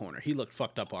back to the corner. He looked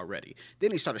fucked up already. Then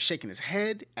he started shaking his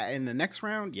head in the next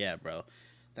round. Yeah, bro.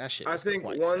 That shit was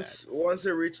quite once it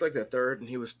reached like the third and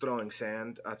he was throwing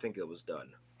sand, I think it was done.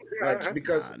 Like,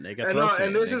 because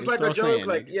and this is like a joke,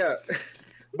 like yeah.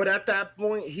 But at that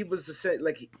point, he was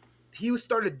he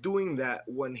started doing that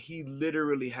when he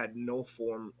literally had no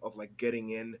form of like getting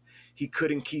in. He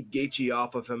couldn't keep Gaethje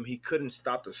off of him. He couldn't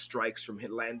stop the strikes from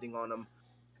landing on him.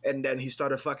 And then he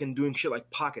started fucking doing shit like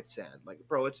pocket sand. Like,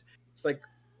 bro, it's like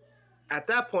at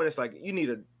that point, it's like you need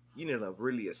to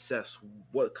really assess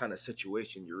what kind of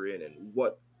situation you're in and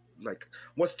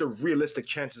what's the realistic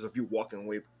chances of you walking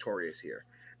away victorious here.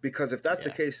 Because if that's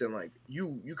the case, then like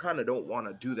you kind of don't want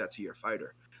to do that to your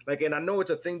fighter. Like, and I know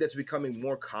it's a thing that's becoming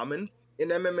more common in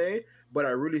MMA, but I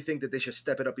really think that they should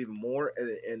step it up even more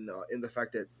in the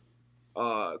fact that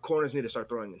corners need to start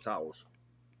throwing in towels.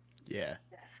 Yeah.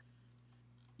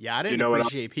 Yeah, I didn't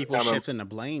appreciate people shifting the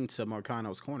blame to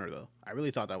Marcano's corner, though. I really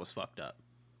thought that was fucked up.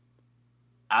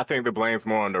 I think the blame's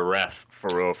more on the ref, for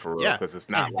real, because it's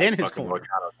not like fucking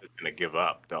Marcano's just going to give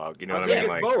up, dog. You know what I mean?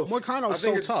 Like, both. Marcano's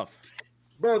so tough.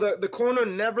 Bro, the corner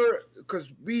never,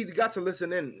 because we got to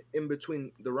listen in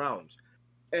between the rounds,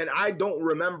 and I don't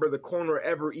remember the corner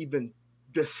ever even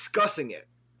discussing it.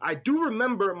 I do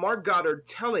remember Mark Goddard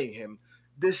telling him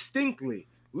distinctly,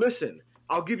 listen,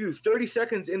 I'll give you 30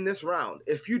 seconds in this round.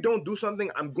 If you don't do something,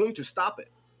 I'm going to stop it.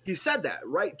 He said that,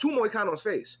 right, to Moicano's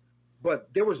face. But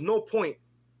there was no point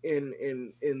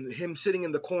in him sitting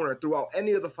in the corner throughout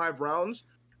any of the 5 rounds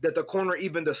that the corner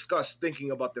even discussed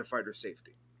thinking about their fighter's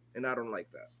safety. And I don't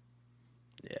like that.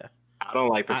 Yeah. I don't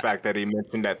like the fact that he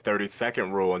mentioned that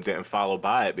 30-second rule and didn't follow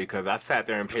by it, because I sat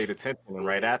there and paid attention. And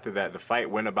right after that, the fight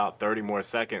went about 30 more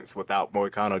seconds without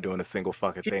Moicano doing a single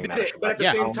fucking thing. But at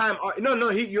the same time,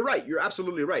 you're right. You're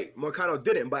absolutely right. Moicano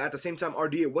didn't. But at the same time,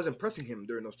 RDA wasn't pressing him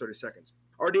during those 30 seconds.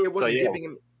 RDA wasn't giving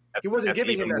him. He wasn't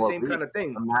giving him that same kind of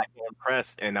thing. I'm not getting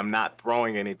pressed and I'm not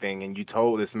throwing anything. And you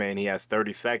told this man he has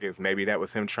 30 seconds. Maybe that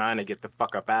was him trying to get the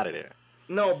fuck up out of there.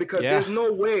 No, because there's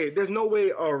no way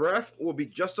a ref will be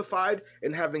justified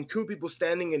in having 2 people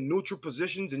standing in neutral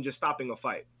positions and just stopping a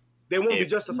fight. They won't be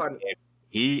justified.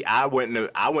 I wouldn't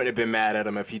have been mad at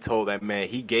him if he told that man,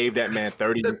 he gave that man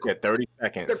 30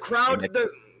 seconds. The crowd,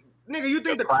 nigga, you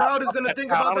think the crowd is gonna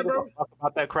think about that, bro?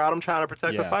 About that crowd, I'm trying to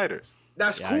protect the fighters.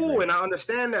 That's cool, and I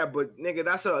understand that, but nigga,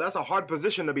 that's a hard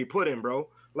position to be put in, bro.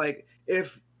 Like,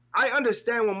 if I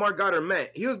understand what Mark Goddard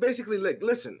meant, he was basically like,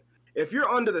 listen, if you're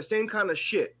under the same kind of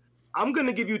shit, I'm going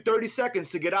to give you 30 seconds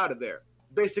to get out of there,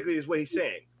 basically is what he's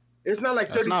saying. It's not like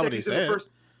 30 seconds in the first.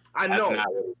 I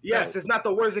know. Yes, it's not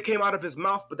the words that came out of his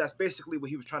mouth, but that's basically what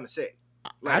he was trying to say.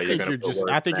 Like, I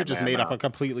think you just made up a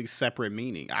completely separate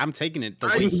meaning. I'm taking it the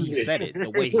way he said it. The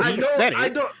way he said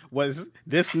it was,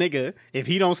 this nigga, if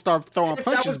he don't start throwing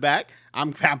punches back,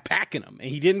 I'm packing him. And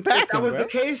he didn't pack him, If that was the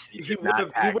case, he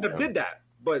would have did that.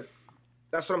 But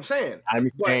that's what I'm saying. I'm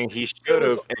saying he should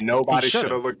have, and nobody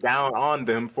should have looked down on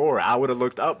them for it. I would have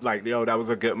looked up like, yo, that was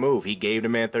a good move. He gave the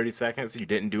man 30 seconds. You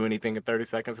didn't do anything in 30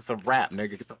 seconds. It's a wrap,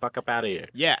 nigga. Get the fuck up out of here.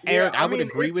 Yeah, Eric, I would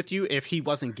agree with you if he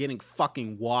wasn't getting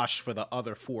fucking washed for the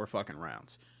other 4 fucking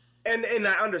rounds. And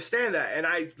I understand that. And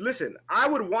I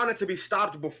would want it to be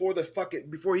stopped before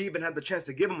he even had the chance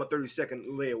to give him a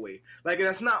 30-second layaway. Like,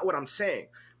 that's not what I'm saying.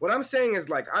 What I'm saying is,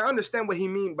 like, I understand what he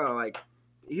mean by, like,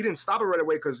 he didn't stop it right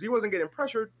away because he wasn't getting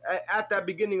pressured at that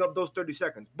beginning of those 30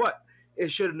 seconds. But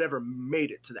it should have never made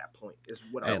it to that point, is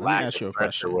what I let me ask you a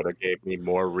question. Would have gave me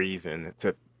more reason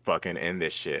to fucking end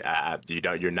this shit.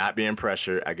 You're not being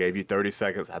pressured. I gave you 30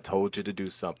 seconds. I told you to do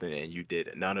something, and you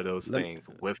did none of those things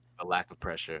with a lack of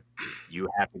pressure. You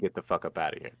have to get the fuck up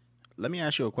out of here. Let me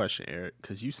ask you a question, Eric,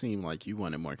 because you seem like you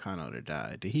wanted Moicano to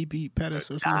die. Did he beat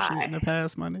Pettis or some shit in the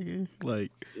past, my nigga?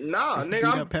 Like, nah, nigga, beat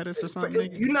up Pettis or something,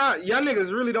 nigga? Y'all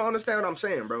niggas really don't understand what I'm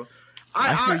saying, bro.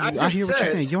 I hear what you're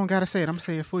saying. You don't gotta say it. I'm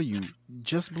saying it for you.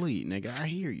 Just bleed, nigga. I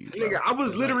hear you, bro. Nigga, I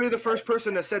was literally the first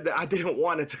person that said that I didn't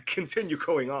want it to continue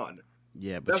going on.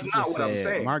 Yeah, but that's not what I'm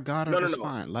saying. Mark Goddard is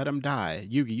fine. Let him die.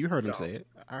 Yugi, you heard him say it.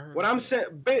 I heard what I'm saying.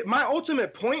 My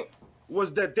ultimate point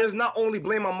was that there's not only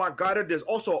blame on Mark Goddard, there's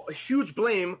also a huge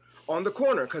blame on the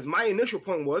corner. Because my initial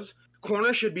point was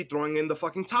corner should be throwing in the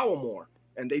fucking towel more,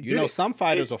 and they did. You know, some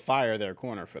fighters will fire their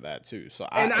corner for that too. So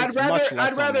it's much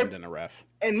less on them than a ref.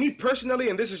 And me personally,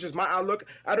 and this is just my outlook,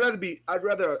 I'd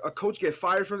rather a coach get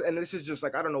fired first. And this is just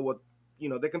like, I don't know what,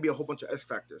 there can be a whole bunch of X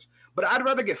factors, but I'd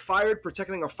rather get fired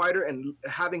protecting a fighter and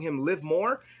having him live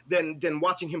more than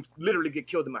watching him literally get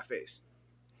killed in my face.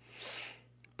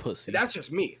 Pussy. That's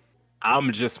just me.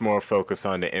 I'm just more focused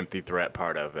on the empty threat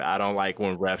part of it. I don't like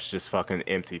when refs just fucking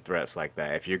empty threats like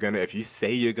that. If you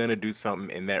say you're gonna do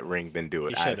something in that ring, then do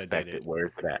He it. I shoulda expect did it. it.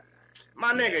 Where's that?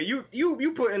 My nigga,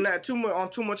 you putting that too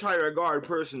much higher regard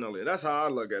personally. That's how I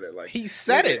look at it. Like He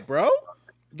said nigga, it, bro.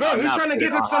 bro, he's trying to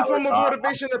give him some form of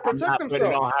motivation to I'm protect not putting it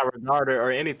himself. on high regard or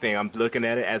anything. I'm looking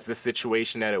at it as the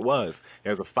situation that it was.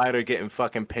 There's a fighter getting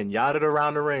fucking pinated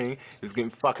around the ring. He was getting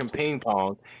fucking ping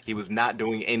pong. He was not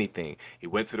doing anything. He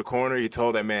went to the corner. He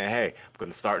told that man, "Hey, I'm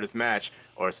gonna start this match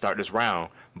or start this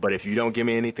round. But if you don't give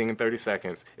me anything in 30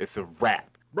 seconds, it's a wrap."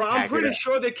 Bro, I'm Pack it pretty up.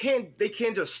 sure they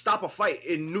can't just stop a fight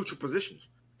in neutral positions.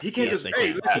 He can't Yes, just they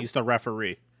hey, can. listen. He's the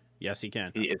referee. Yes, he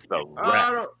can. He is the I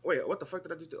ref. don't wait. What the fuck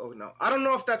did I just do? Oh no, I don't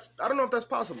know if that's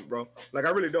possible, bro. Like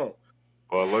I really don't.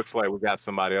 Well, it looks like we got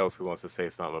somebody else who wants to say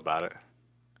something about it.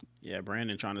 Yeah,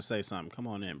 Brandon trying to say something. Come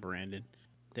on in, Brandon.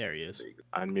 There he is.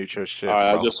 Unmute your shit, All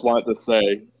right, bro. I just wanted to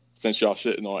say, since y'all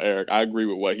shitting on Eric, I agree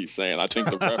with what he's saying. I think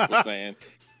the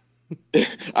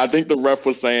ref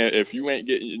was saying, if you ain't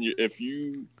getting, if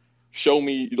you show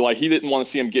me, like he didn't want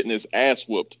to see him getting his ass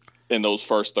whooped in those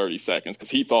first 30 seconds because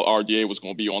he thought RDA was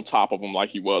going to be on top of him like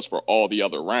he was for all the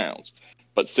other rounds.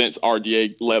 But since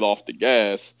RDA let off the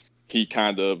gas, he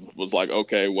kind of was like,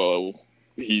 okay, well,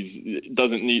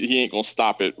 he ain't going to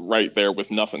stop it right there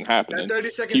with nothing happening. That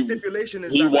 30-second He- stipulation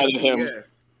is he not wanted like, him- Yeah.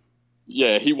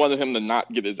 Yeah, he wanted him to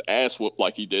not get his ass whooped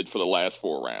like he did for the last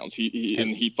 4 rounds.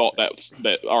 He thought that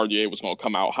RDA was going to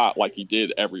come out hot like he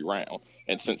did every round.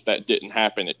 And since that didn't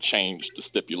happen, it changed the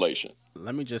stipulation.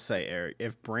 Let me just say, Eric,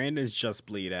 if Brandon's just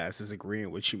bleed ass is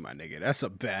agreeing with you, my nigga, that's a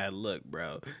bad look,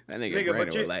 bro. That nigga Nigga, but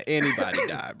Brandon would let anybody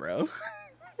die, bro.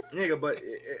 Nigga, but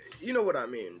you know what I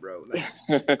mean, bro.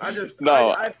 Like, I just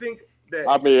No. I think that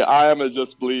I mean, I am a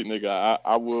just bleed nigga.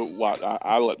 I would watch.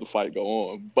 I let the fight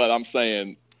go on. But I'm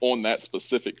saying on that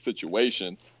specific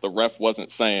situation, the ref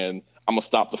wasn't saying, I'm going to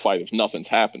stop the fight if nothing's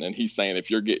happening. He's saying, if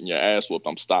you're getting your ass whooped,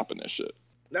 I'm stopping this shit.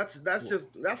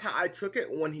 that's how I took it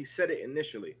when he said it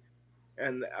initially.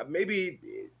 And maybe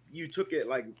you took it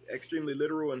like extremely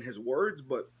literal in his words,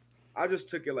 but I just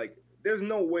took it like there's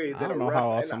no way that I don't a know ref,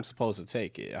 how else and I'm supposed to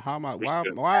take it. How am I? We Why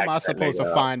should am I back that supposed to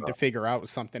nigga up, figure out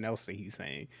something else that he's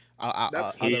saying?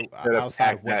 He should've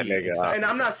Outside of packed what that he nigga up. exactly and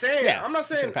I'm not said. saying Yeah, I'm not he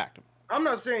should've saying packed him. I'm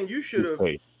not saying you should have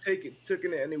Hey.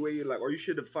 taken it any way you like, or you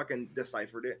should have fucking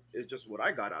deciphered it. It's just what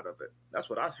I got out of it. That's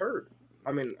what I heard.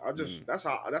 I mean, I just that's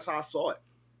how I saw it,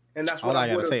 and that's All what I I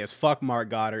gotta would've- say is fuck Mark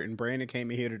Goddard, and Brandon came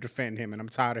in here to defend him, and I'm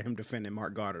tired of him defending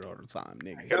Mark Goddard all the time,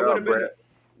 nigga.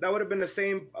 that would have been the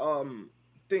same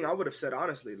thing I would have said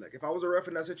honestly. Like if I was a ref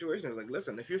in that situation, I was like,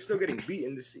 listen, if you're still getting beat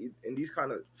in these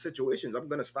kind of situations, I'm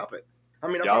gonna stop it. I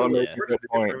mean, Y'all are probably making good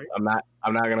points.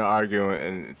 I'm not gonna argue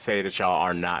and say that y'all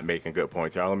are not making good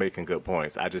points. Y'all are making good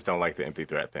points. I just don't like the empty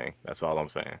threat thing. That's all I'm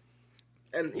saying.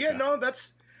 And yeah, no,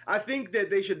 that's. I think that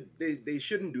they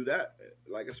shouldn't do that.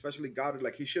 Like especially Goddard,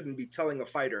 like he shouldn't be telling a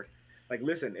fighter, like,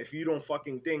 listen, if you don't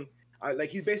fucking think, like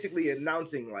he's basically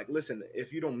announcing, like, listen,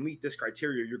 if you don't meet this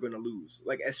criteria, you're gonna lose.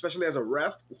 Like especially as a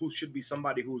ref, who should be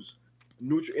somebody who's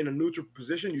neutral in a neutral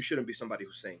position, you shouldn't be somebody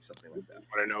who's saying something like that.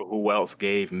 Want to know who else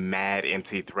gave mad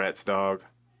empty threats, dog?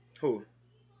 Who?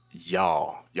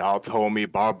 Y'all told me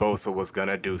Barbosa was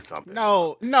gonna do something.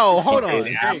 No, hold on. He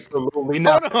did absolutely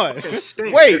Hold nothing. on. Fucking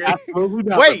stink, Wait, nigga. Absolutely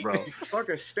nothing, wait. bro. You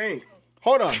fucking stink.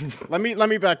 Hold on. Let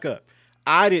me back up.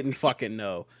 I didn't fucking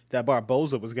know that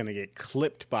Barboza was gonna get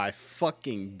clipped by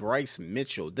fucking Bryce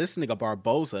Mitchell. This nigga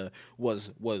Barboza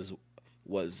was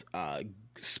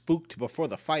spooked before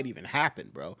the fight even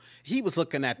happened, bro. He was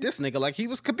looking at this nigga like he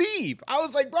was Khabib. I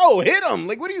was like, bro, hit him.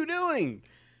 Like, what are you doing?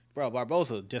 Bro,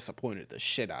 Barboza disappointed the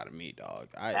shit out of me, dog.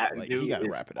 That He dude gotta is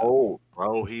wrap it up. old,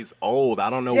 bro. He's old. I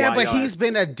don't know Yeah, why. but y'all- he's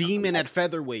been a demon at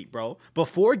featherweight, bro.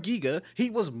 Before Giga, he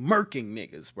was murking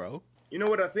niggas, bro. You know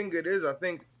what I think it is? I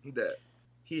think that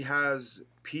he has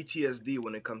PTSD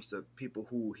when it comes to people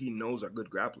who he knows are good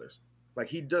grapplers. Like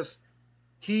he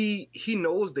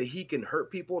knows that he can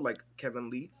hurt people, like Kevin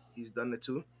Lee. He's done it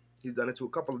too. He's done it to a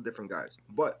couple of different guys.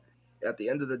 But at the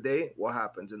end of the day, what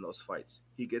happens in those fights?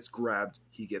 He gets grabbed,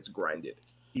 he gets grinded.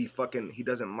 He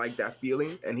doesn't like that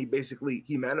feeling, and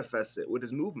he manifests it with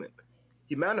his movement.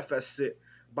 He manifests it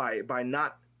by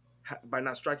not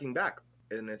striking back,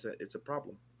 and it's a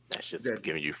problem. That's just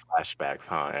giving you flashbacks,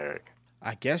 huh, Eric?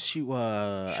 I guess you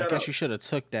should have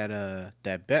took that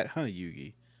bet, huh,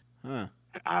 Yugi? Huh.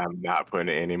 I'm not putting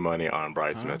any money on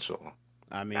Bryce Huh? Mitchell.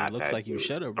 I mean, Not it looks that like you dude.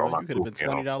 should have, Throw bro. my You could have been goofy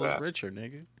on for $20 that. richer,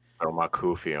 nigga. Throw my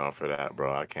kufi on for that,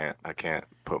 bro. I can't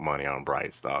put money on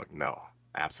Bryce, dog. No,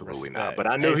 absolutely not. Respect. But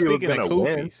I knew he was gonna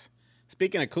win.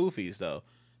 Speaking of Kufis, though,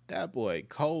 that boy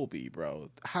Colby, bro,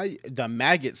 the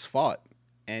maggots fought,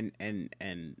 and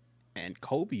and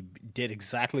Kobe did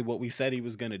exactly what we said he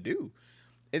was gonna do.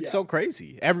 It's Yeah. so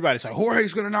crazy. Everybody's like,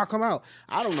 Jorge's gonna knock him out.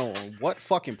 I don't know on what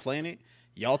fucking planet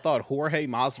y'all thought Jorge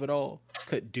Masvidal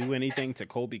could do anything to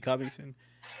Kobe Covington.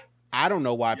 I don't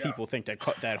know why people think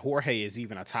that Jorge is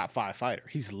even a top 5 fighter.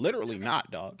 He's literally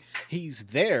not, dog. He's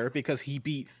there because he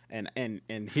beat and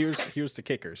here's the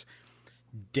kickers.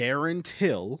 Darren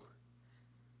Till.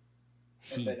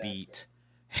 He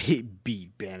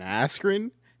beat Ben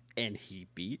Askren and he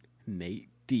beat Nate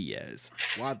Diaz.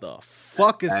 Why the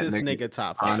fuck is this nigga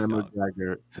top 5? Conor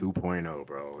McGregor 2.0,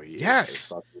 bro.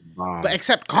 Yes. But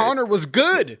except Conor was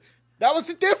good. That was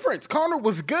the difference. Conor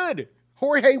was good.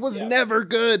 Jorge was never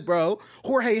good, bro.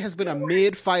 Jorge has been a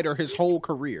mid fighter his whole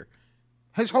career.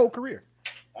 I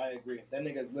agree. That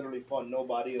nigga's literally fought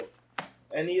nobody of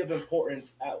any of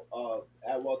importance at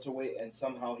welterweight, and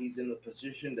somehow he's in a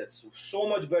position that's so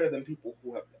much better than people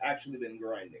who have actually been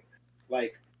grinding.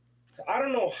 Like, I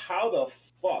don't know how the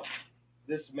fuck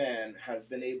this man has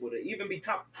been able to even be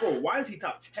top. Bro, why is he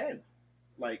top 10?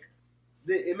 Like,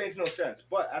 it makes no sense.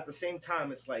 But at the same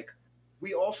time, it's like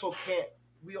we also have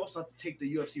to take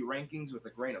the UFC rankings with a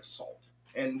grain of salt.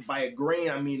 And by a grain,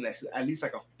 I mean at least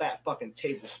like a fat fucking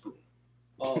tablespoon.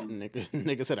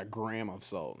 Nigga said a gram of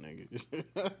salt, nigga.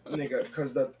 Nigga,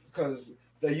 because the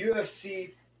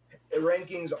UFC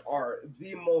rankings are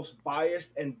the most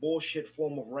biased and bullshit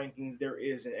form of rankings there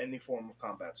is in any form of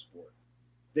combat sport.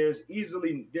 There's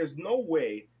no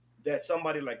way that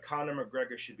somebody like Conor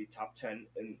McGregor should be top 10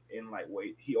 in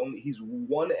lightweight. He's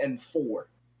 1-4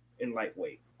 in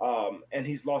lightweight. And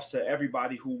he's lost to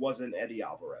everybody who wasn't Eddie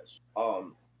Alvarez.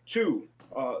 Two,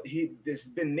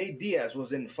 Nate Diaz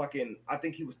was in fucking, I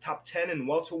think he was top 10 in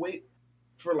welterweight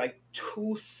for like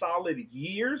 2 solid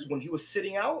years when he was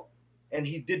sitting out, and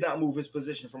he did not move his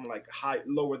position from like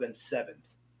lower than 7th,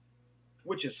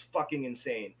 which is fucking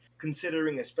insane,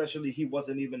 considering especially he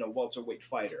wasn't even a welterweight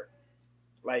fighter.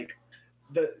 Like,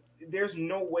 there's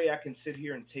no way I can sit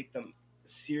here and take them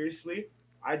seriously.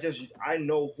 I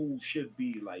know who should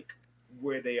be like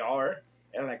where they are,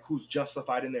 and like who's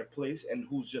justified in their place, and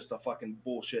who's just a fucking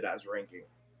bullshit ass ranking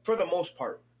for the most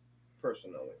part.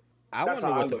 Personally, I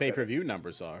wonder what the pay-per-view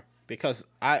numbers are, because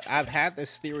I've had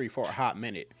this theory for a hot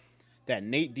minute that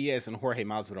Nate Diaz and Jorge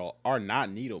Masvidal are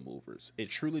not needle movers. It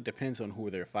truly depends on who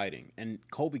they're fighting, and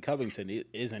Kobe Covington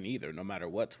isn't either. No matter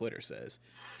what Twitter says,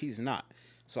 he's not.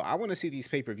 So I want to see these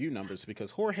pay-per-view numbers,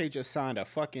 because Jorge just signed a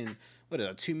fucking a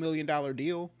 $2 million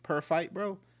deal per fight,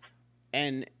 bro.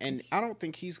 And I don't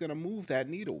think he's gonna move that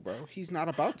needle, bro. He's not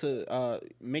about to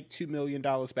make $2 million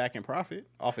back in profit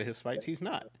off of his fights. He's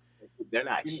not. They're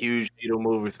not huge needle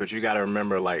movers, but you got to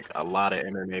remember, like, a lot of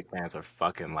internet fans are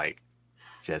fucking like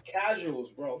just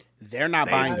casuals, bro. They're not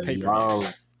buying the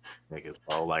pay-per-views. Niggas,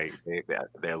 bro, like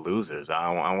they're losers.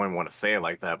 I wouldn't want to say it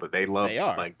like that, but they love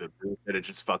like the dudes that are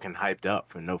just fucking hyped up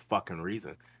for no fucking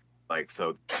reason. Like,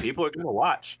 so people are gonna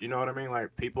watch. You know what I mean?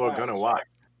 Like, people are gonna watch.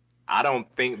 I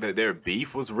don't think that their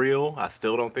beef was real. I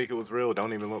still don't think it was real.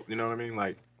 Don't even look. You know what I mean?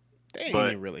 Like, they ain't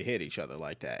even really hit each other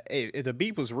like that. If the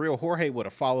beef was real, Jorge would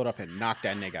have followed up and knocked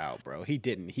that nigga out, bro. He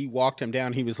didn't. He walked him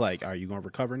down. He was like, "Are you gonna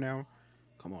recover now?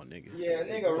 Come on, nigga." Yeah,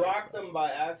 nigga rocked him by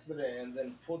accident and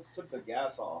then took the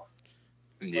gas off.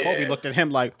 Yeah. Kobe looked at him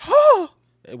like, "Huh,"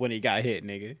 when he got hit,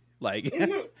 nigga. Like,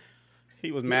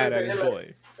 he was mad at his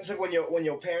boy. It's like when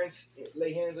your parents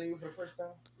lay hands on you for the first time.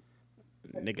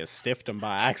 Nigga stiffed him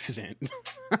by accident.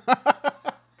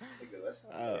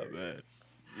 Oh man,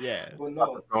 yeah. But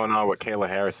no. What's going on with Kayla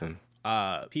Harrison?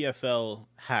 PFL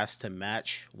has to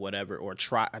match whatever, or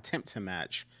attempt to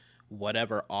match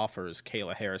whatever offers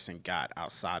Kayla Harrison got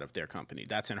outside of their company.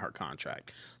 That's in her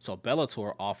contract. So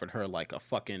Bellator offered her like a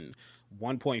fucking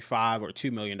 $1.5 or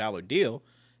 $2 million deal,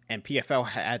 and PFL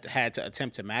had to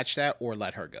attempt to match that or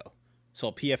let her go.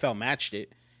 So PFL matched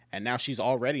it, and now she's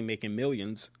already making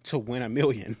millions to win $1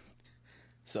 million.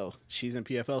 So she's in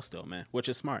PFL still, man, which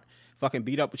is smart. Fucking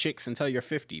beat up chicks until you're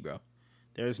 50, bro.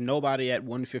 There's nobody at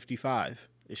 155.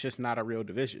 It's just not a real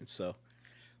division. So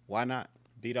why not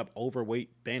beat up overweight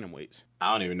bantamweights?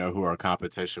 I don't even know who our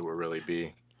competition would really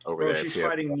be over there. She's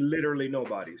fighting literally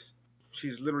nobodies.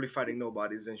 She's literally fighting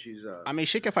nobodies, and she's. I mean,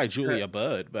 she could fight Julia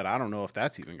Budd, but I don't know if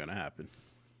that's even gonna happen.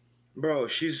 Bro,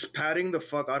 she's padding the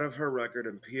fuck out of her record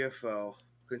in PFL,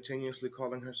 continuously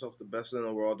calling herself the best in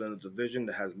the world in a division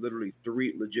that has literally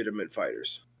 3 legitimate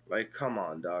fighters. Like, come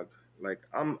on, dog. Like,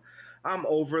 I'm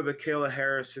over the Kayla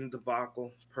Harrison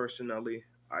debacle. Personally,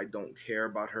 I don't care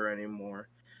about her anymore.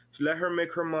 So let her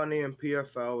make her money in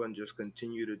PFL and just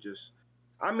continue to just.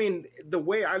 I mean, the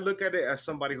way I look at it as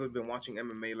somebody who's been watching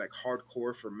MMA like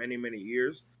hardcore for many, many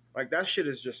years, like that shit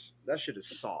is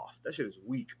soft. That shit is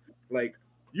weak. Like,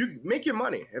 You make your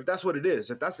money if that's what it is.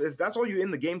 If that's all you're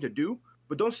in the game to do,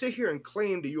 but don't sit here and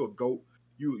claim that you're a GOAT.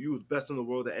 You the best in the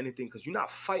world at anything because you're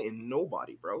not fighting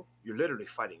nobody, bro. You're literally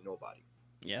fighting nobody.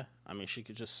 Yeah, I mean, she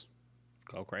could just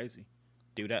go crazy.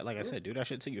 Do that, like I said, do that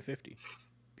shit till you're 50.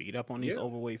 Beat up on these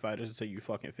overweight fighters until you're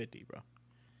fucking 50, bro.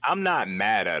 I'm not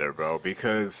mad at her, bro,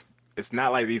 because it's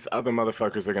not like these other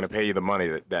motherfuckers are gonna pay you the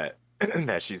money that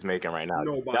that she's making right now.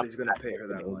 Nobody's gonna pay her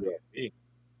that money.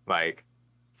 Like,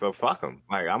 so fuck them.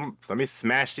 Like, let me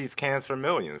smash these cans for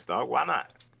millions, dog. Why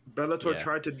not? Bellator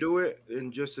tried to do it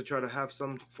and just to try to have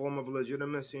some form of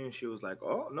legitimacy, and she was like,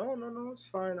 "Oh no, it's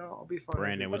fine. I'll be fine."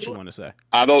 Brandon, what you want to say?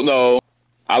 I don't know.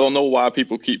 I don't know why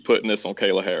people keep putting this on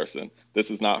Kayla Harrison.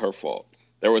 This is not her fault.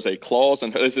 There was a clause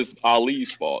in her. This is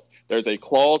Ali's fault. There's a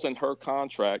clause in her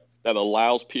contract that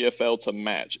allows PFL to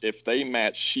match. If they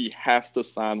match, she has to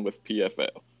sign with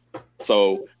PFL.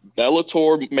 So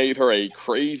Bellator made her a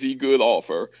crazy good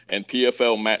offer, and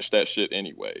PFL matched that shit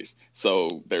anyways.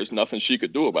 So there's nothing she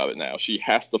could do about it now. She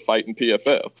has to fight in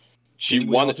PFL. She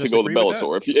wanted to go to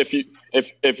Bellator.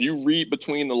 If you read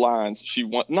between the lines, she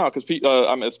because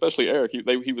I mean, especially Eric,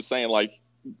 he was saying like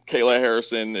Kayla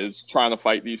Harrison is trying to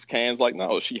fight these cans. Like,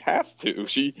 no, she has to.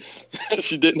 She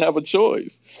didn't have a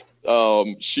choice.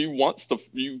 She wants to.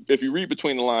 If you read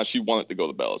between the lines, she wanted to go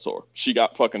to Bellator. She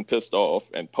got fucking pissed off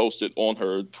and posted on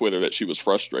her Twitter that she was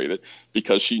frustrated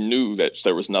because she knew that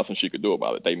there was nothing she could do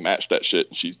about it. They matched that shit,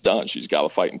 and she's done. She's got to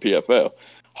fight in PFL.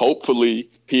 Hopefully,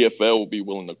 PFL will be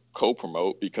willing to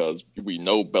co-promote because we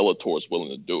know Bellator is willing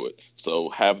to do it. So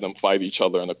have them fight each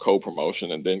other in a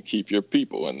co-promotion, and then keep your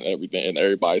people and everything, and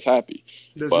everybody's happy.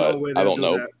 But I don't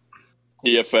know.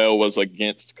 PFL was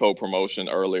against co-promotion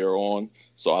earlier on,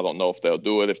 so I don't know if they'll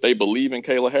do it. If they believe in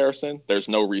Kayla Harrison, there's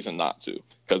no reason not to,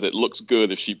 because it looks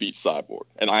good if she beats Cyborg,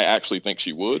 and I actually think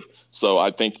she would. So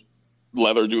I think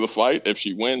let her do the fight. If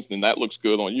she wins, then that looks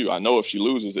good on you. I know if she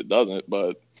loses, it doesn't,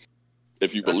 but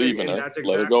if you believe in her,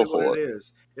 let her go for it.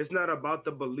 It's not about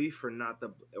the belief or not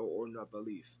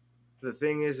belief. The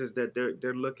thing is that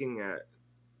they're looking at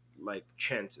like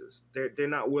chances. They're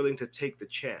not willing to take the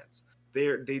chance.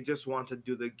 They just want to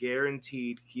do the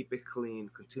guaranteed, keep it clean,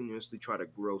 continuously try to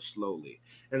grow slowly,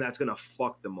 and that's gonna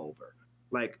fuck them over.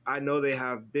 Like, I know they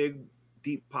have big,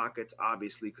 deep pockets,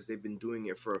 obviously, because they've been doing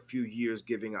it for a few years,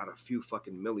 giving out a few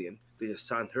fucking million. They just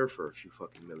signed her for a few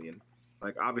fucking million.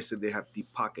 Like, obviously, they have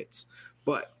deep pockets,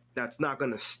 but that's not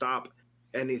gonna stop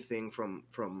anything from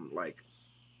like.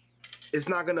 It's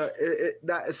not gonna.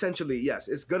 That essentially, yes,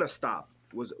 it's gonna stop.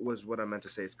 Was what I meant to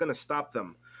say. It's gonna stop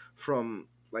them from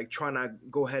like trying to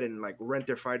go ahead and like rent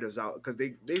their fighters out because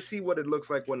they see what it looks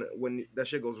like when that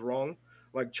shit goes wrong.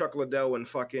 Like Chuck Liddell and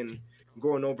fucking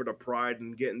going over to Pride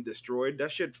and getting destroyed. That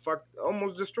shit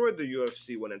almost destroyed the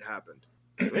UFC when it happened.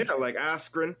 Yeah, like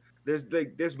Askren.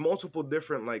 There's multiple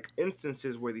different like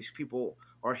instances where these people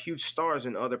are huge stars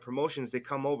in other promotions. They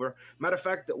come over. Matter of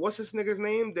fact, what's this nigga's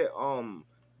name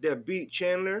that beat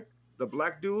Chandler, the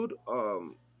black dude?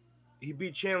 He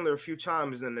beat Chandler a few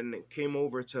times and then came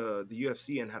over to the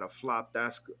UFC and had a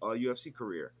flop-ass UFC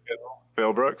career.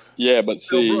 Phil Brooks? Yeah, but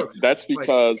see, that's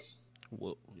because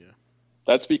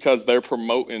that's because they're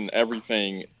promoting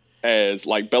everything as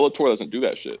like Bellator doesn't do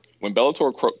that shit. When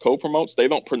Bellator co-promotes, they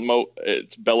don't promote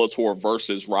it's Bellator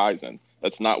versus Ryzen.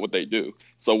 That's not what they do.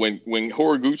 So when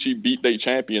Horiguchi beat their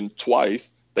champion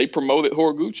twice, they promoted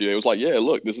Horiguchi. It was like, yeah,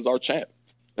 look, this is our champ.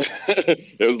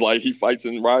 It was like he fights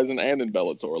in Ryzen and in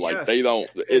Bellator. Like yes. They don't.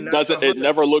 It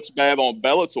never looks bad on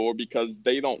Bellator because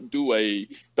they don't do a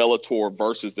Bellator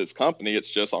versus this company. It's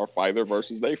just our fighter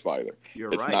versus they fighter.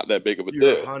 It's not that big of a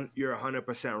deal. You're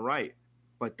 100% right,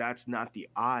 but that's not the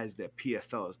eyes that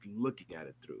PFL is looking at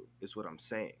it through. Is what I'm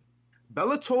saying.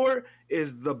 Bellator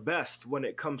is the best when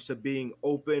it comes to being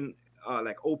open.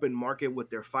 Like open market with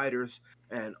their fighters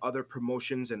and other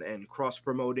promotions and cross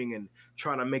promoting and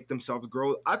trying to make themselves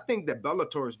grow. I think that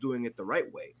Bellator is doing it the right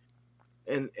way.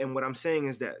 And what I'm saying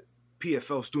is that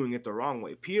PFL is doing it the wrong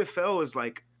way. PFL is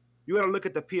like, you got to look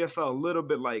at the PFL a little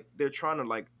bit like they're trying to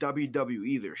like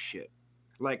WWE their shit.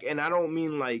 Like, and I don't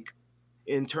mean like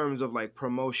in terms of like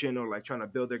promotion or like trying to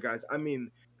build their guys. I mean,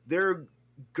 they're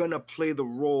going to play the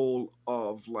role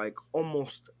of like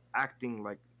almost acting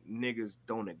like niggas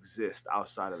don't exist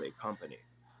outside of a company.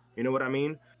 You know what I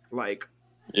mean? Like,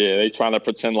 yeah, they trying to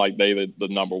pretend like they the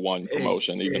number one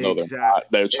promotion, even though they're not.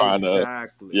 They're trying to,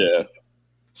 yeah.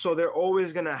 So they're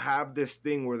always gonna have this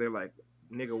thing where they're like,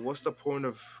 nigga, what's the point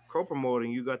of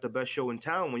co-promoting? You got the best show in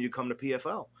town when you come to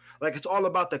PFL. Like, it's all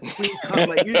about the clean cut.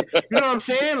 Like, you know what I'm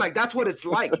saying? Like, that's what it's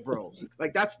like, bro.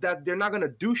 Like, that they're not gonna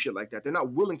do shit like that. They're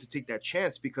not willing to take that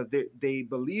chance because they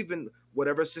believe in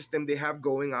whatever system they have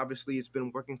going. Obviously, it's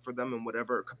been working for them in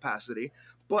whatever capacity,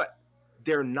 but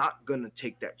they're not gonna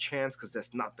take that chance because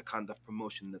that's not the kind of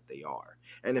promotion that they are.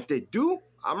 And if they do,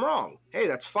 I'm wrong. Hey,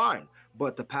 that's fine.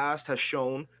 But the past has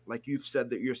shown, like you've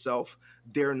said that yourself,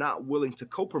 they're not willing to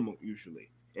co-promote usually,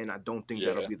 and I don't think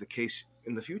that'll be the case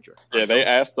in the future. Yeah, they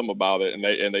asked them about it, and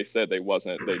they said they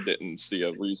didn't see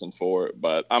a reason for it.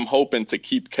 But I'm hoping to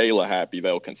keep Kayla happy,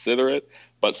 they'll consider it.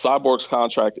 But Cyborg's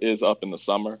contract is up in the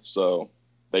summer, so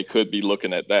they could be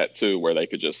looking at that too, where they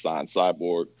could just sign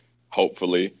Cyborg.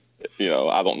 Hopefully,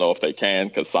 I don't know if they can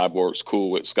because Cyborg's cool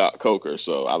with Scott Coker,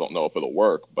 so I don't know if it'll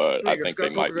work. But I think Scott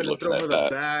they might be looking throw at her that.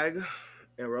 the bag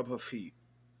and rub her feet.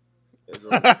 It's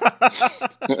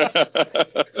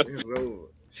over.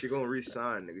 She gonna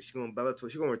resign, nigga. She gonna Bellator.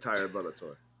 She gonna retire at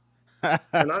Bellator.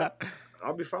 And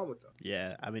I'll be fine with that.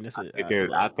 Yeah, I mean,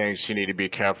 I think she need to be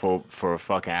careful for a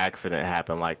fucking accident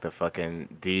happen like the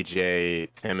fucking DJ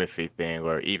Timothy thing,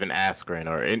 or even Askren,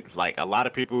 or like a lot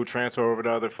of people who transfer over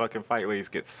to other fucking fight leagues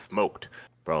get smoked,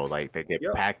 bro. Like they get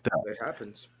packed up. It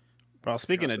happens. Bro,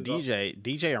 speaking of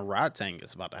DJ and Rod Tang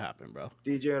is about to happen, bro.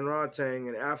 DJ and Rod Tang,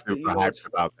 and after Super hyped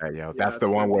about that, yo. That's the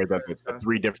one where the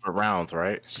 3 different rounds,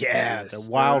 right? Yeah, the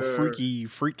wild, freaky,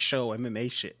 freak show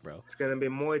MMA shit, bro. It's gonna be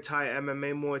Muay Thai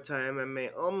MMA, Muay Thai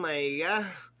MMA. Oh my god.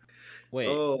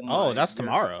 Wait, that's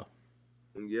tomorrow.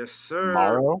 Yes, sir.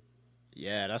 Tomorrow?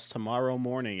 Yeah, that's tomorrow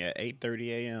morning at 8:30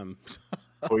 a.m.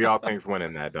 Who y'all think's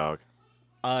winning that, dog?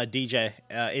 DJ.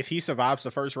 If he survives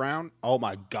the first round, oh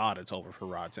my god, it's over for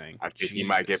Rod Tang. I think he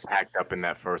might get packed up in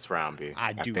that first round, B.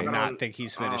 I do not think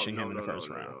he's finishing him in the first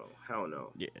round. Hell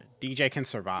no. Yeah, DJ can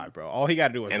survive, bro. All he got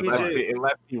to do is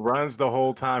unless he runs the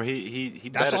whole time, he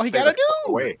that's better all he got to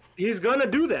do. Away. He's gonna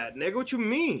do that, nigga. What you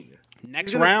mean?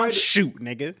 Next round, shoot,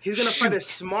 nigga. He's gonna fight it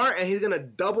smart, and he's gonna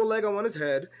double leg him on his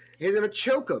head. He's gonna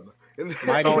choke him.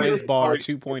 Mighty Miss Bar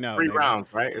 2.0. 3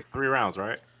 rounds, right? It's 3 rounds,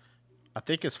 right? I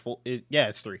think it's 4.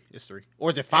 It's 3. It's 3.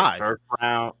 Or is it 5?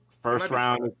 First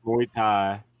round is Muay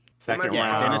Thai. Second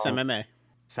round, then it's MMA.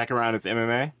 Second round is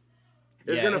MMA.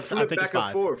 It's gonna flip back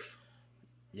and forth.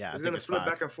 Yeah, it's gonna flip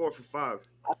back and forth for 5.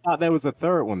 I thought there was a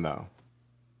third one though.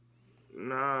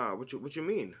 Nah, what you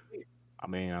mean? I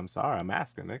mean, I'm sorry, I'm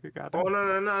asking, nigga. Oh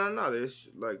no. There's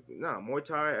Muay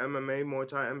Thai, MMA, Muay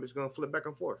Thai, it's gonna flip back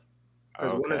and forth.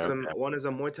 Because one is a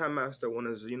Muay Thai master, one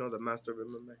is the master of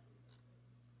MMA.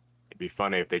 It'd be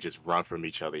funny if they just run from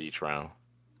each other each round.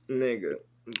 Nigga.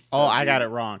 Oh, I got it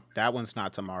wrong. That one's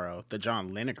not tomorrow. The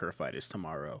John Lineker fight is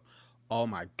tomorrow. Oh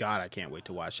my god, I can't wait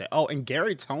to watch that. Oh, and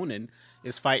Gary Tonin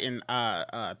is fighting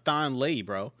Thon Lee,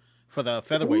 bro, for the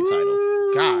featherweight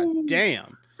title. God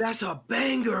damn. That's a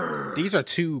banger. These are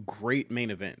 2 great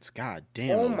main events. God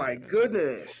damn. Oh my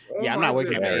goodness. I'm not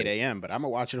waking up at 8 a.m., but I'm gonna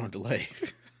watch it on delay.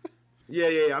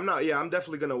 Yeah. I'm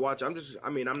definitely gonna watch. I'm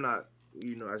not,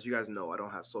 as you guys know, I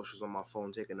don't have socials on my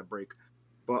phone taking a break.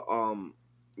 But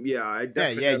I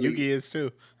definitely. Yeah, Yugi is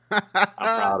too. I'm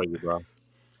proud of you, bro.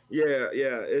 Yeah.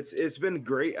 It's been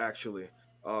great actually.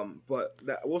 But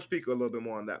we'll speak a little bit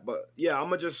more on that. But yeah,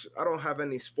 I don't have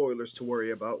any spoilers to worry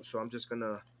about, so I'm just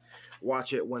gonna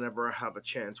watch it whenever I have a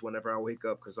chance, whenever I wake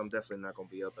up, because I'm definitely not gonna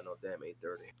be up at no damn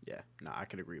 8:30. Yeah, no, I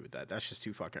could agree with that. That's just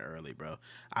too fucking early, bro.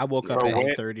 I woke up at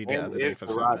 8:30 the other day for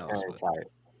something else.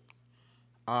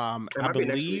 I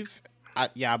believe,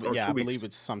 I believe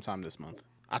it's sometime this month.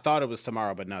 I thought it was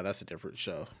tomorrow, but no, that's a different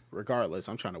show. Regardless,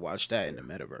 I'm trying to watch that in the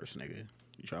metaverse, nigga.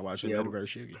 You trying to watch the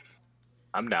metaverse, Yugi?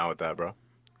 I'm down with that, bro.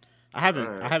 I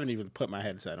haven't even put my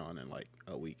headset on in like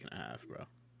a week and a half, bro.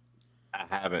 I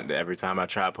haven't. Every time I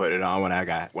try to put it on when I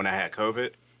had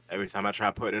COVID, every time I try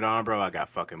putting it on, bro, I got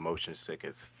fucking motion sick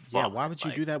as fuck. Yeah, why would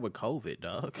you do that with COVID,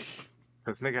 dog?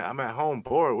 Cause nigga, I'm at home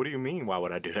bored. What do you mean? Why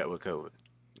would I do that with COVID?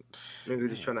 Nigga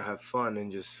just trying to have fun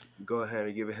and just go ahead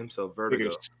and give himself vertigo.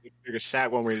 Nigga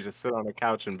Shaq want me to just sit on the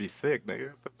couch and be sick,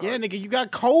 nigga. Yeah, nigga, you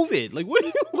got COVID. Like, what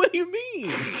do you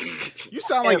mean? You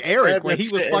sound like Eric when he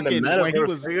was fucking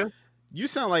You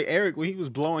sound like Eric when he was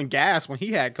blowing gas when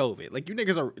he had COVID. Like, you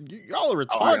niggas y'all are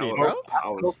retarded, bro. I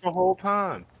was the whole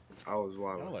time. I was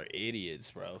wild. Y'all are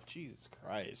idiots, bro. Jesus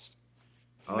Christ.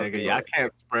 Nigga, y'all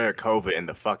can't spread COVID in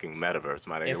the fucking metaverse,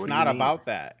 my nigga. It's not about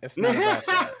that. It's not about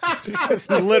that. It's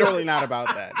literally not about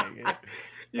that, nigga.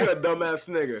 You a dumbass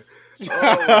nigga.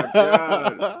 Oh my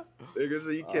god. Nigga,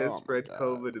 so you can't spread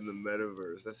COVID in the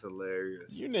metaverse. That's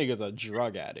hilarious. You niggas are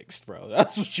drug addicts, bro.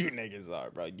 That's what you niggas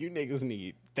are, bro. You niggas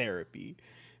need therapy.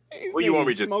 What you want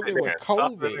me to smoking with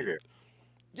COVID?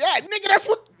 Yeah, nigga, that's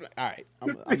what. All right,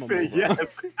 I'm He said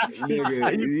yes.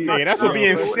 Nigga, that's what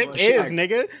being sick is,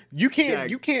 nigga. You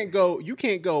can't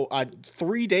go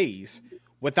 3 days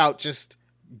without just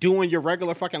doing your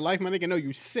regular fucking life, my nigga. No,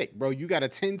 you sick, bro. You gotta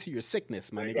tend to your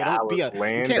sickness, my nigga.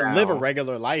 You can't live a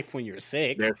regular life when you're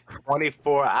sick. There's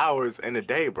 24 hours in a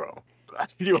day, bro.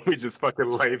 You want me to just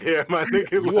fucking lay there, my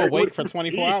nigga? You awake for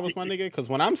 24 hours, my nigga? Because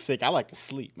when I'm sick, I like to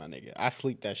sleep, my nigga. I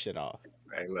sleep that shit off.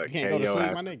 Hey, look, You can't go to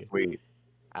sleep, my nigga. Sleep.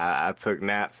 I took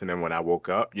naps, and then when I woke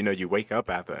up, you wake up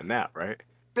after a nap, right?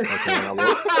 Okay, when I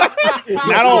woke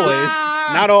Not always.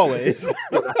 Not always.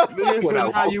 This is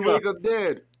how you wake up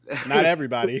dead. Not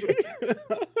everybody.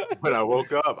 When I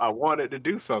woke up, I wanted to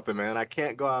do something, man. I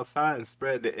can't go outside and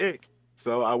spread the ick.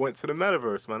 So I went to the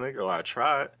metaverse, my nigga. I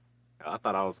tried. I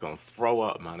thought I was going to throw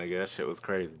up, my nigga. That shit was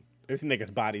crazy. This nigga's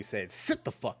body said, sit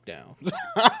the fuck down.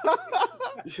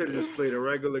 You should have just played a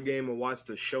regular game and watched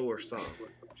a show or something.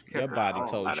 Your body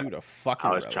told you to fucking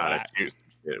I was relax. trying to shoot some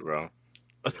shit, bro.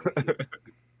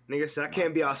 Nigga said, I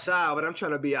can't be outside, but I'm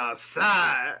trying to be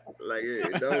outside. Like, hey,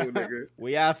 no, nigga.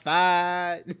 We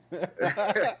outside.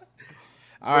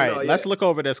 All right, no, let's look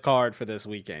over this card for this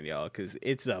weekend, y'all, because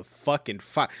it's a fucking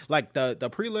like the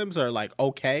prelims are like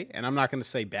okay, and I'm not gonna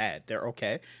say bad, they're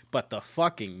okay, but the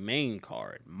fucking main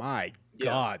card, my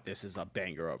God, this is a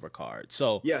banger of a card.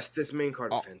 So yes, this main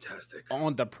card is fantastic.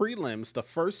 On the prelims, the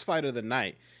first fight of the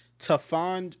night,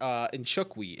 Tafon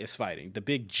Nchukwi is fighting the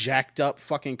big jacked up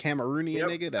fucking Cameroonian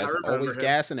nigga that's always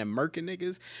gassing and murking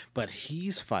niggas, but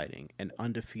he's fighting an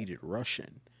undefeated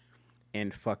Russian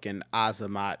and fucking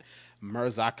Azamat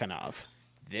Murzakanov.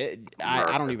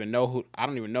 I don't even know who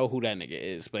that nigga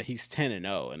is, but he's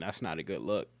 10-0, and that's not a good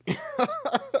look.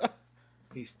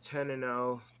 He's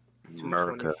 10-0,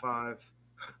 225.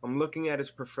 I'm looking at his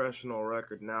professional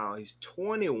record now. He's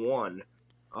 21.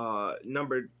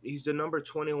 He's the number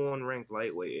 21 ranked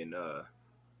lightweight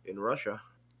in Russia.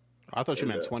 I thought you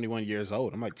meant 21 years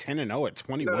old. I'm like 10-0 at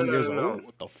 21 years old.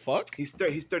 What the fuck? He's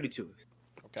 32.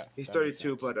 Okay, he's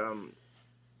 32, but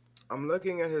I'm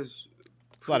looking at his.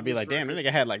 It's about to be like, damn, that nigga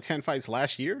had like 10 fights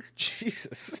last year.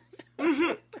 Jesus.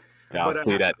 Y'all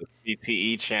see that the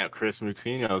CTE champ Chris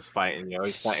Moutinho's fighting, yo.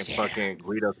 He's fighting fucking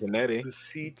Guido Canetti. The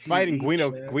CTE fighting Guido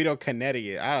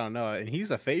Canetti. I don't know, and he's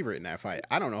a favorite in that fight.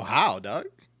 I don't know how, dog.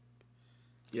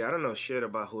 Yeah, I don't know shit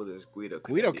about who this Guido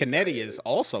Canetti is.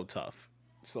 Also tough.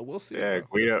 So we'll see. Yeah,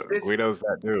 Guido's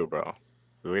that dude, bro.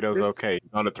 Guido's okay.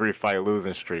 He's on a 3-fight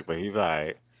losing streak, but he's all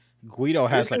right. Guido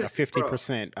has like a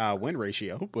 50% win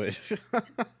ratio, but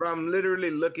bro, I'm literally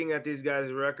looking at these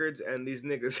guys' records and these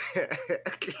niggas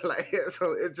like,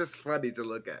 so it's just funny to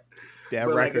look at. Their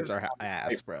records are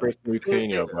ass, bro. Chris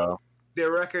Moutinho, bro.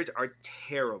 Their records are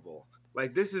terrible.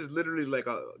 Like this is literally like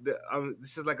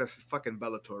this is like a fucking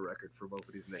Bellator record for both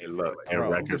of these names. Hey, look, like, their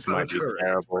records might be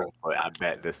terrible, but I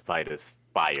bet this fight is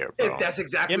fire, bro. That's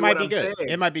exactly what I'm saying. Saying.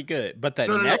 It might be good, but the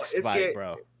next fight,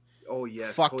 bro. Oh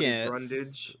yes, fucking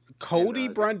Cody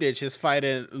Brundage. Brundage is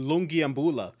fighting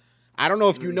Lungiambula. I don't know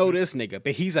if you know this nigga,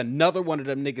 but he's another one of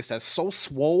them niggas that's so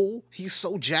swole. He's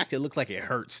so jacked. It looks like it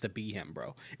hurts to be him,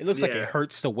 bro. It looks like it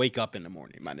hurts to wake up in the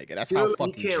morning, my nigga. That's how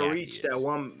fucking he can't jacked reach he is. that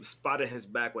one spot in his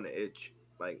back when it itch.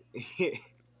 Like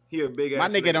he a big ass. My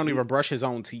nigga don't even brush his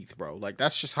own teeth, bro. Like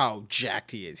that's just how jacked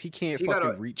he is. He can't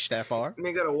fucking reach that far.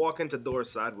 Nigga gotta walk into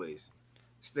doors sideways.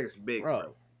 This nigga's big,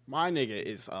 bro. My nigga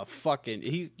is a fucking.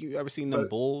 You ever seen them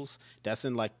bulls that's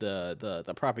in like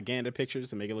the propaganda pictures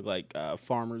to make it look like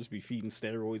farmers be feeding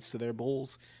steroids to their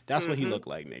bulls? That's what he looked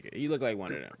like, nigga. He looked like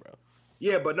one of them, bro.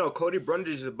 Yeah, but no, Cody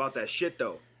Brundage is about that shit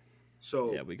though.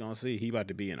 So yeah, we gonna see. He about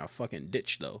to be in a fucking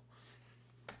ditch though.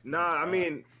 Nah, I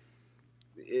mean,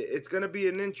 it's gonna be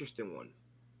an interesting one.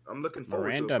 I'm looking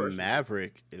forward to it. Miranda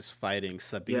Maverick is fighting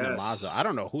Sabina Mazo. I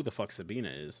don't know who the fuck Sabina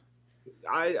is.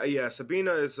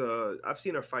 Sabina is I've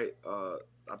seen her fight I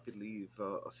believe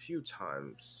a few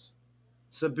times.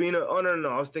 Sabina, no,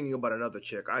 I was thinking about another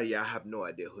chick. I have no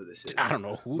idea who this is. I don't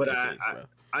know who this is, bro.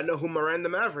 I know who Miranda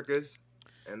Maverick is.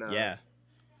 And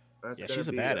she's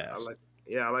a badass.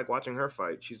 I like watching her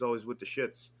fight. She's always with the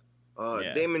shits.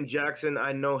 Damon Jackson,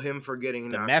 I know him for getting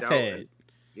knocked meth out. head.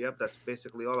 Yep, that's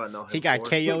basically all I know him He got for.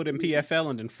 KO'd in PFL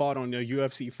and then fought on the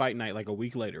UFC fight night like a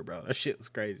week later, bro. That shit was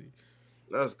crazy.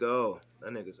 Let's go.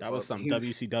 That was some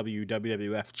WCW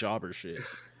WWF jobber shit.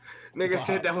 Nigga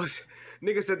said that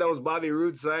was Bobby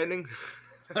Roode signing.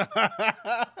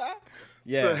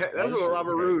 Yeah, that's when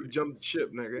Robert Roode jumped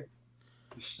ship, nigga.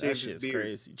 That shit's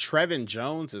crazy. Trevin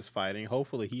Jones is fighting.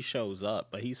 Hopefully he shows up,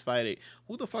 but he's fighting.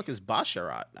 Who the fuck is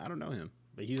Basharat? I don't know him,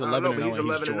 but he's 11-0 and he's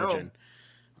Georgian.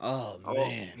 Oh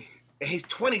man, and he's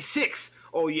 26.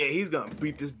 Oh yeah, he's gonna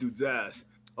beat this dude's ass.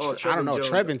 Oh, I don't know. Jones.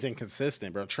 Trevin's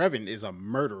inconsistent, bro. Trevin is a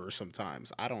murderer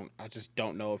sometimes. I just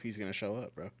don't know if he's gonna show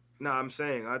up, bro. No, I'm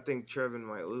saying I think Trevin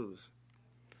might lose.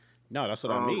 No, that's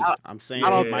what I mean. I'm saying I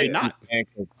don't he might think not. he's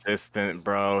inconsistent,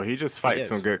 bro. He just fights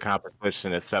some is. good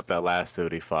competition, except that last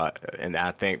dude he fought. And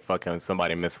I think fucking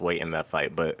somebody missed weight in that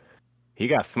fight, but he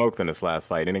got smoked in this last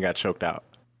fight and he got choked out.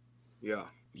 Yeah. So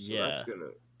Yeah. that's gonna-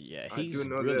 Yeah, I he's do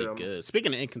know really that, good.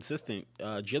 Speaking of inconsistent,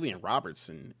 Jillian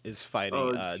Robertson is fighting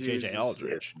JJ Jesus.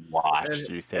 Aldridge. Washed.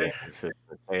 You said inconsistent.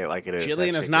 Say it like it is. Jillian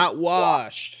That is chick not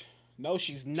washed. No,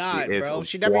 she's not, is bro.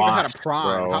 She never even had a washed,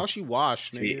 prime. bro. How's she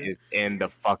washed, She nigga? is in the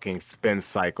fucking spin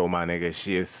cycle, my nigga.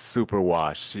 She is super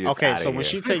washed. She is Okay, outta so when here.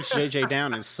 she takes JJ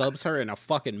down and subs her in a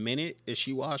fucking minute, is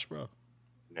she washed, bro?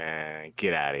 Man,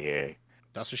 get out of here.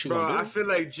 That's what she Bro, gonna I do. feel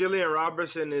like Jillian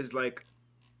Robertson is like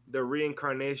the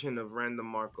reincarnation of Random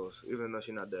Marcos, even though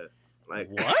she's not dead. Like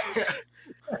What?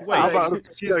 Wait, how about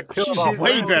she's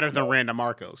Way better than Randa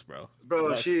Marcos, bro. Bro,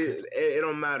 Less good. it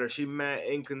don't matter. She mad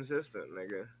inconsistent,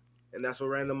 nigga. And that's what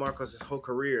Random Marcos' whole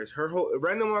career is.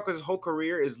 Random Marcos' whole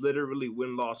career is literally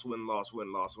win-loss, win-loss,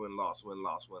 win-loss, win-loss,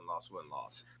 win-loss, win-loss,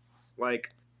 win-loss. Like,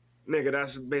 nigga,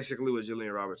 that's basically what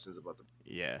Jillian Robertson's about to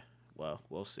be. Yeah. Well,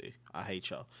 we'll see. I hate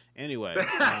y'all. Anyway,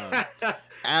 Like,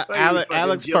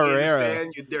 Alex you fucking Jillian Pereira.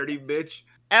 Stan, you dirty bitch.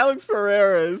 Alex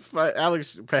Pereira is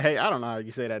Alex. Hey, I don't know how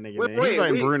you say that nigga name. He's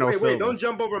fighting Bruno Silva. Don't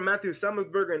jump over Matthew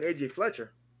Summelsberger and AJ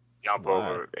Fletcher. Jump Why?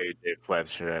 over AJ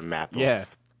Fletcher and Matthew Yeah.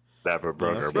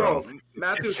 Leverberger, let's bro. Bro,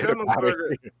 Matthew Get shit outta Summelsberger.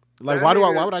 Like, That why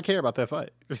nigga- would I care about that fight?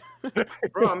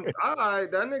 Bro,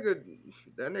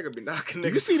 that nigga be knocking. Do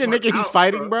you niggas see the fuck nigga he's out,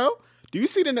 fighting, bro? Do you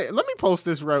see the nigga? Let me post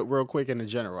this real quick in the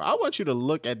general. I want you to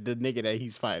look at the nigga that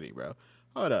he's fighting, bro.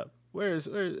 Hold up. Where's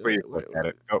Please look at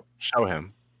it. Go, show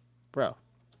him. bro?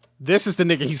 This is the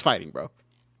nigga he's fighting, bro.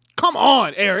 Come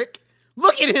on, Eric.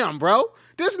 Look at him, bro.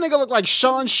 This nigga look like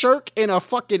Sean Shirk he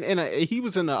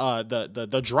was in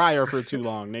the dryer for too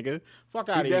long, nigga. Fuck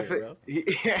out of here, bro.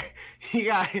 He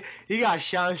got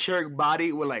Sean Shirk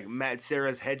body with like Matt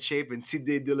Serra's head shape and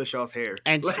T.J. Dillashaw's hair.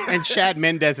 And Chad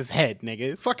Mendez's head,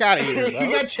 nigga. Fuck out of here, He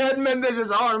bro. got Chad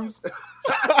Mendez's arms.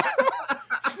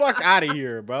 Fuck out of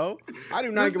here, bro. I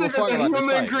do not This give a nigga's fuck a about this human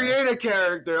fight, bro. creator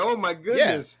character. Oh my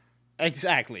goodness.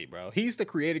 Exactly, bro. He's the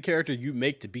creative character you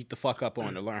make to beat the fuck up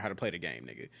on to learn how to play the game,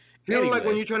 nigga. You know, like Anyway.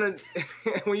 when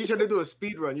you're trying to do a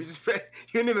speed run, you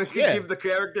didn't even give the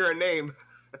character a name.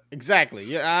 Exactly.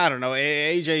 Yeah, I don't know.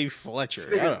 AJ Fletcher.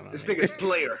 I don't know. This nigga. nigga's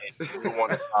player. We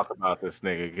want to talk about this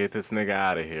nigga. Get this nigga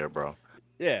out of here, bro.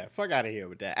 Yeah, fuck out of here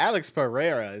with that. Alex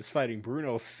Pereira is fighting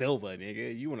Bruno Silva,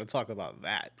 nigga. You want to talk about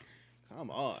that?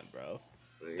 Come on, bro.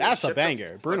 That's a Shut the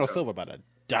banger. fuck Bruno up. Silva about to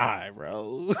die,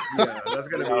 bro. Yeah, that's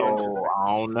gonna be interesting. Oh,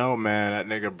 I don't know, man.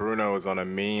 That nigga Bruno is on a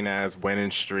mean ass winning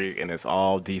streak, and it's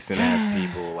all decent ass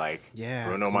people. Like, Yeah,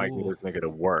 Bruno might get cool. this nigga to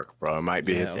work, bro. It might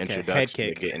be Yeah, his okay. Head introduction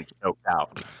to kick. getting choked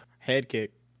out. Head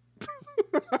kick.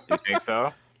 You think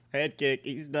so? Head kick.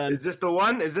 He's done. Is this the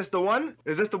one? Is this the one?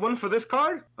 Is this the one for this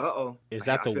card? Uh-oh. Is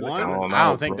that the I feel it one? coming. Oh, no, I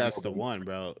don't think Bruno. that's the one,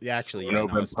 bro. Yeah, actually, yeah, Bruno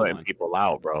no, been it's the putting one. people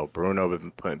out, bro. Bruno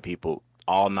been putting people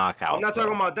all knockouts. I'm not bro.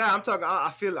 talking about that. I'm talking. I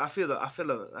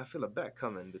feel a bet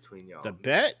coming between y'all. The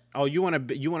bet? Oh, you want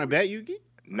to bet, Yuki?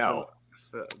 No.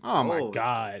 Oh my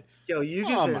god. Yo, you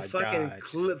Oh been my fucking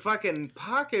God. fucking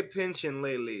pocket pinching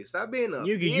lately. Stop being a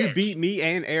Yuki, bitch. you beat me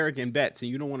and Eric in bets,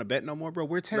 and you don't want to bet no more, bro.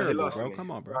 We're terrible, lost bro. me.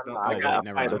 Come on, bro. No, I Oh, got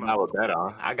wait, a never fight mind. that I would bet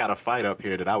on. I got a fight up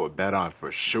here that I would bet on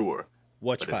for sure.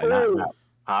 Which But it's fight? not Ooh. that.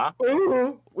 Huh?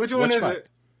 Ooh, which one Which is fight? it?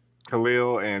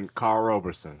 Khalil and Carl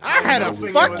Roberson. I had a was hoping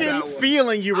it was fucking that one.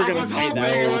 feeling you were I gonna was say hoping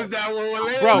that, it bro. was that one.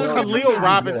 Well, Bro, let's Khalil get some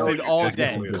Robinson business. all Let's get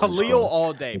day. some business Khalil going.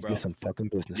 all day, Let's bro. get some fucking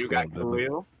business You got going, baby.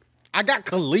 Khalil? I got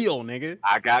Khalil, nigga.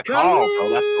 I got Carl, bro.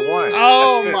 That's the one.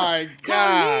 Oh That's it. my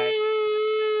god.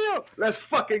 Khalil! Let's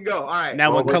fucking go. All right.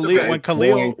 Now when Bro, what's the Khalil, bet? when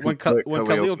Khalil, Going to when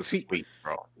put Khalil, to see, sleep,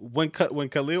 bro. when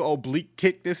Khalil oblique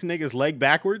kicked this nigga's leg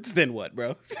backwards, then what,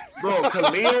 bro? Bro,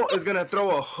 Khalil is gonna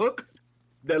throw a hook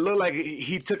that look like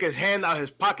he took his hand out of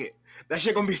his pocket. That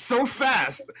shit gonna be so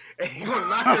fast, and he gonna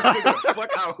knock this nigga the fuck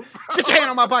out. Get your hand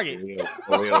on my pocket.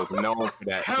 Khalil is known for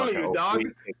that. Telling fucking you, dog.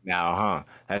 oblique kick now, huh?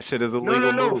 That shit is No,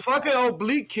 illegal. no, move. fucking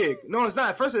oblique kick. No, it's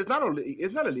not. First, it's not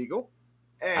illegal.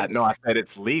 And No, I said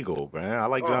it's legal, man. I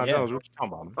like Oh, John yeah. Jones. What you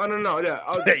talking about? oh no, yeah.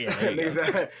 Yeah, there you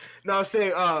go. No, I'm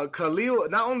saying Khalil.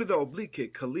 Not only the oblique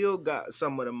kick, Khalil got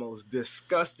some of the most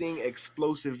disgusting,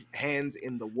 explosive hands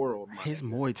in the world. my His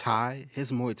nigga.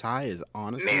 Muay Thai is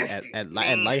honestly Nasty, at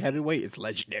light nasty. heavyweight, it's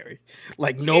legendary.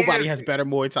 Like nobody has Nasty. better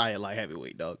Muay Thai at light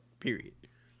heavyweight, dog. Period.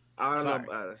 I don't Sorry.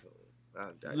 know.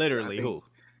 Literally, I think, who?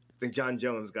 I think John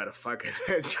Jones got a fucking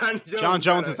John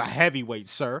Jones is a heavyweight,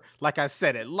 sir. Like I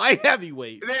said, at light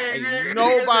heavyweight, Yeah, ain't yeah,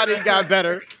 nobody yeah. got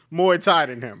better Muay Thai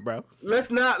than him, bro.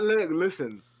 Let's not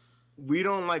listen. We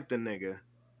don't like the nigga,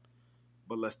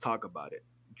 but let's talk about it.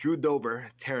 Drew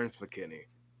Dober, Terrence McKinney.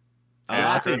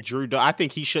 I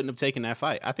think he shouldn't have taken that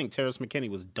fight. I think Terrence McKinney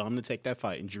was dumb to take that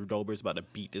fight, and Drew Dober's about to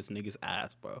beat this nigga's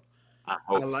ass, bro. I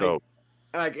hope so.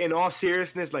 Like in all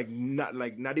seriousness,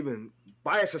 not even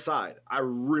bias aside, I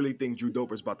really think Drew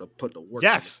Dober's about to put the work.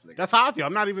 Yes, on this nigga. That's how I feel.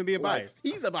 I'm not even being biased.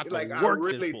 He's about to work I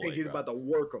really this boy, think he's bro. about to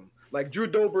work him. Like Drew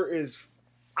Dober is.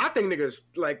 I think niggas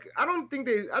like. I think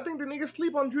the niggas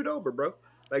sleep on Drew Dober, bro.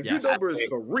 Like Yes. Drew Dober is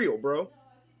for real, bro.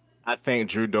 I think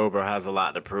Drew Dober has a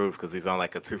lot to prove because he's on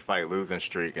like a 2-fight losing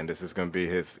streak, and this is going to be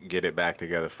his get it back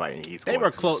together fight. And They were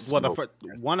close. Well,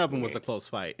 one of them was a close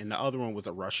fight, and the other one was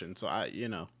a Russian. So I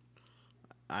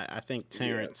think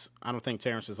Terrence. Yeah. I don't think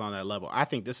Terrence is on that level. I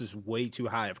think this is way too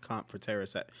high of comp for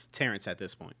Terrence at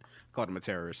this point. Called him a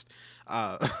terrorist.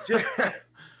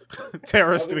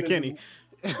 Terrorist McKinney.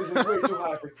 This is way too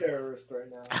high for terrorists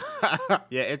right now.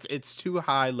 Yeah, it's too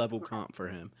high level comp for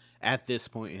him at this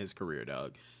point in his career,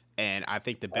 dog. And I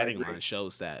think the betting line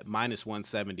shows that minus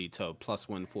 170 to plus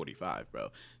 145, bro.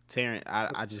 Terrence,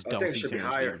 I just don't see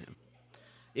Terrence beating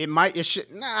him. It should.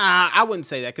 Nah, I wouldn't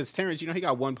say that because Terrence, he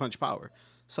got one punch power.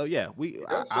 So yeah,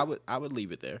 I would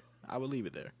leave it there. I would leave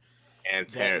it there. And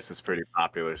Terrence is pretty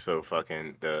popular, so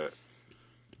fucking the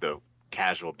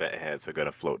casual bet heads are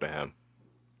gonna float to him.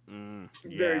 Yeah.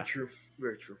 Very true.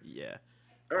 Very true. Yeah.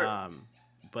 All right.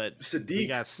 But Sadiq. we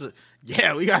got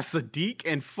Sadiq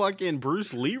and fucking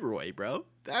Bruce Leroy, bro.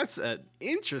 That's an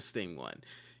interesting one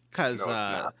because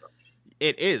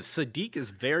it is. Sadiq is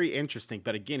very interesting,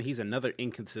 but again, he's another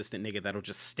inconsistent nigga that'll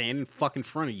just stand in fucking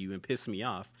front of you and piss me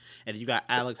off. And you got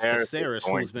Alex Caceres,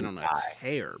 who's been on a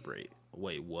tear, bro.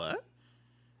 Wait, what?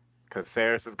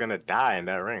 Caceres is gonna die in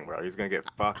that ring, bro. He's gonna get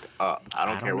fucked up. I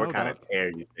don't care what kind of tear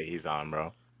you say he's on,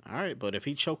 bro. All right, but if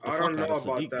he choked the fuck out of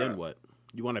Sadiq, then what?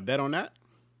 You want to bet on that?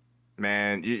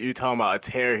 Man, you talking about a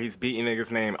tear? He's beating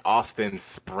niggas named Austin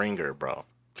Springer, bro.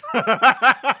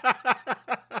 I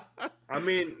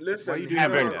mean, listen. Why you doing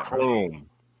Kevin that, Kroom.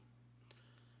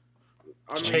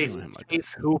 Chase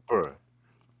Hooper.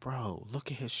 Bro,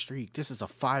 look at his streak. This is a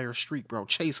fire streak, bro.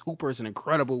 Chase Hooper is an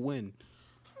incredible win.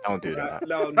 Don't do that.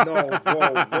 No,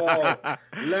 whoa.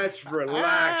 Let's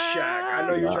relax, Shaq. I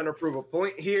know you're trying to prove a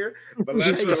point here, but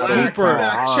let's relax.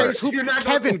 Chase Hooper.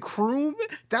 Kevin Kroom?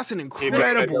 That's an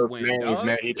incredible win,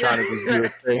 man. He trying to just do a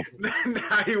thing.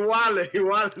 Nah, he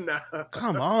wildin' now.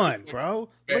 Come on, bro.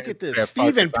 Look at this.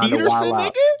 Steven Peterson,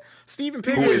 nigga? Steven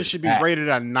Peterson should be rated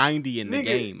on 90 in the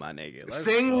game, my nigga.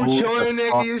 Sangwoo Choi,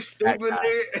 nigga, you stupid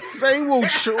nigga. Sangwoo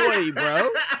Choi,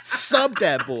 bro. Sub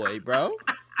that boy, bro.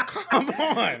 Come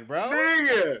on, bro.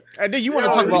 Nigga. And then you want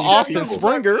to talk about Austin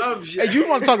Springer. And you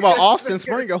want to talk about Austin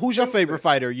Springer. Who's your favorite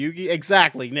fighter, Yugi?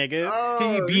 Exactly, nigga.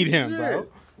 He beat him, bro.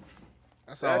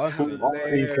 That's all I'm saying.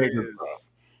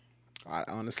 I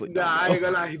honestly don't know. I ain't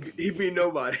gonna lie. He beat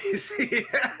nobody.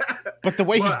 But the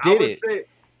way he did it.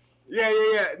 Yeah.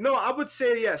 No, I would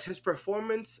say yes. His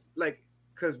performance,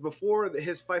 because before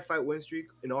his fight win streak,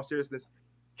 in all seriousness,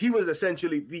 he was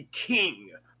essentially the king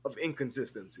of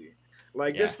inconsistency.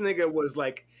 This nigga was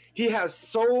he has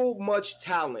so much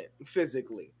talent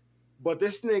physically, but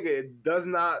this nigga does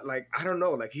not I don't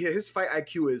know, his fight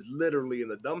IQ is literally in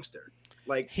the dumpster.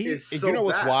 You know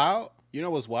what's wild? You know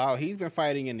what's wild? He's been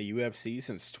fighting in the UFC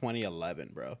since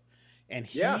 2011, bro. And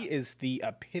he is the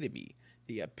epitome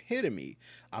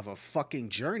of a fucking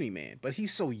journeyman. But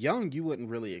he's so young, you wouldn't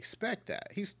really expect that.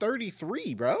 He's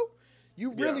 33, bro.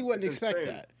 You really wouldn't expect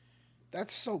that.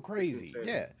 That's so crazy.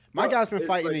 Yeah. My guy's been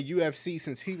fighting in UFC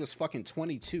since he was fucking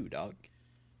 22, dog.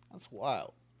 That's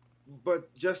wild.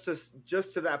 But just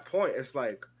to that point, it's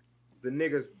the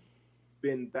nigga's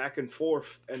been back and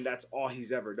forth, and that's all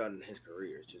he's ever done in his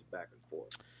career. It's just back and forth.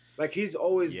 He's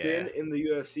always been in the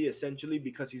UFC essentially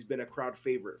because he's been a crowd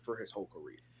favorite for his whole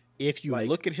career. If you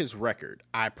look at his record,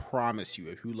 I promise you,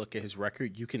 if you look at his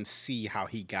record, you can see how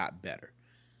he got better.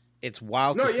 It's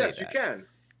wild to say that. No, yes, you can.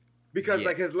 Because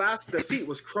his last defeat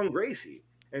was Kron Gracie.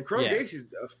 And Kron Gracie's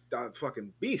a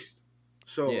fucking beast.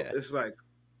 So it's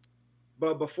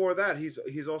but before that, he's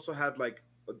also had a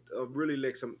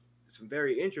really some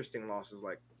very interesting losses.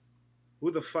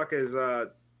 Who the fuck is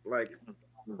Guan?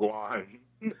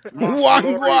 Wang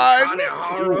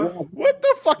Guan. What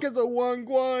the fuck is a Wang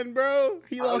Guan, bro?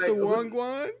 He lost to Wang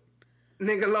Guan.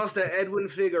 Nigga lost to Edwin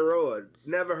Figueroa.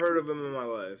 Never heard of him in my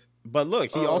life. But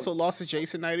look, he also lost to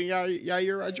Jason Knight and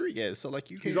Yair Rodriguez. So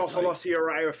you can. He's also lost to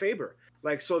Uriah Faber.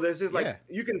 So there's this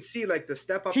you can see the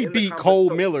step up. He beat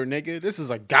Cole Miller, nigga. This is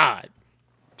a god.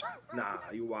 Nah,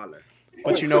 you wildin'.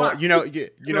 But you know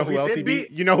who else he beat?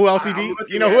 You know who else he beat? I'm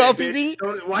You know who else he looking at beat? it,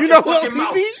 bitch. Watch You know your who else fucking he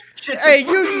mouth. beat? Shut Hey, your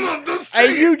fucking Yugi. mouth. Don't say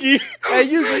Hey, it. Yugi. Hey, Don't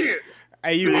say Yugi. it.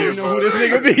 Hey, Yugi. You know who this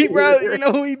nigga beat, bro? You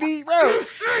know who he beat, bro? Don't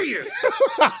say it.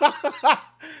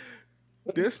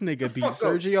 This nigga beat fuck up.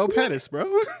 Sergio Pettis,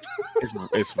 bro.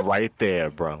 It's right there,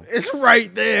 bro. It's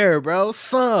right there, bro.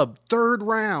 Sub, third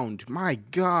round. My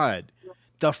God.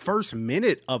 The first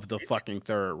minute of the fucking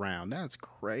third round. That's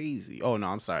crazy. Oh, no,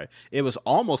 I'm sorry. It was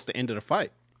almost the end of the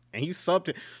fight. And he subbed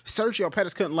it. Sergio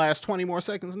Pettis couldn't last 20 more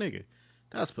seconds, nigga.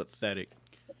 That's pathetic.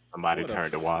 Somebody What a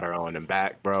turned the water on him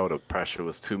back, bro. The pressure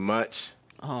was too much.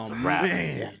 Oh, It's a wrap.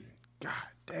 man. God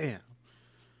damn.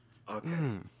 Okay.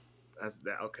 Mm. That's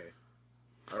that. Okay.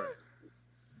 All right.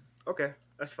 Okay,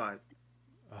 that's fine.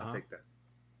 I'll Uh-huh. take that.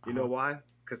 You know why?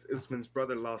 Because Usman's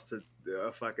brother lost to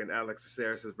fucking Alex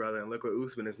Caceres' brother, and look what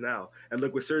Usman is now, and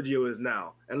look what Sergio is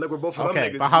now, and look where both of them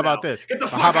Okay, niggas but how is now. about this? Get the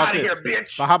But fuck how about out of here, this?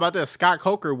 bitch! But how about this? Scott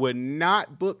Coker would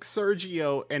not book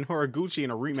Sergio and Horiguchi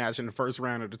in a rematch in the first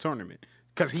round of the tournament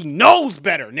because he knows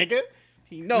better, nigga.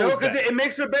 He knows No, because better. it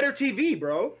makes for better TV,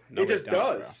 bro. No, it just it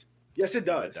don't, does. Yes, it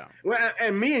No, it does. don't. Well,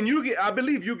 and me and Yugi, I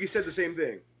believe Yugi said the same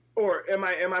thing. Or am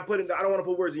I putting? I don't want to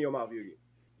put words in your mouth, Yugi.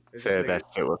 It's Said this that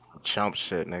shit was chump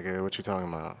shit, nigga. What you talking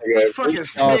about? nigga. Fucking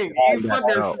stink. You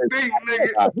fucking stink,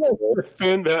 nigga.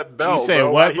 Defend that belt. You say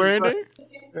bro. what, Why Brandon?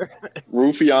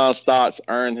 Ruffian Stotts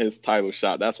earned his title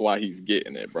shot. That's why he's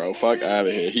getting it, bro. Fuck out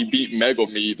of here. He beat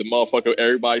Megami, the motherfucker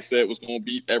everybody said was gonna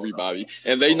beat everybody,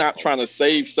 and they not trying to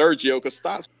save Sergio because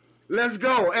Stotts. Let's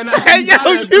go. And Hey, you yo, gotta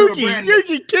agree with Yugi. Brandon. Yugi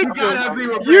You kicked gotta him. agree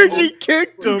with Brandon. Yugi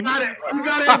kicked You him. gotta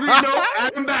agree. No,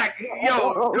 add him back.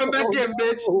 Yo, come back in,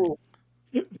 bitch.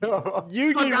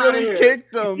 Yugi Fuck outta really here.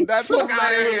 kicked him. That's Fuck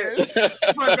out of here. hilarious.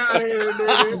 Fuck out of here,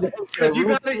 nigga. Because you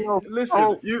gotta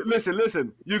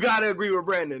listen. You gotta agree with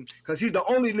Brandon because he's the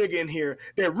only nigga in here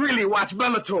that really watch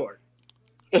Bellator.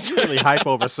 You really hype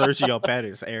over Sergio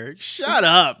Pettis, Eric. Shut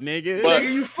up, nigga. But-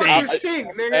 Nigga, you Stink. fucking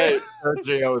stink, nigga. Hey,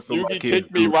 Sergio is the Yugi luckiest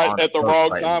kicked me dude right on at the earth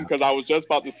wrong right time now. because I was just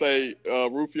about to say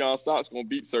Ruffian Stotts gonna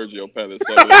beat Sergio Pettis.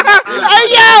 So Hey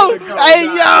yo! Hey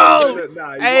yo!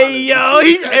 Nah, you Hey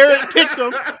wildin'. yo! Eric kicked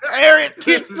him. Eric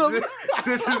kicked him.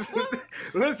 This is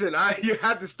listen. You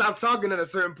have to stop talking at a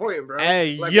certain point, bro.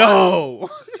 Hey Like, yo!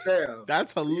 damn.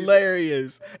 That's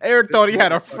hilarious. Eric This thought he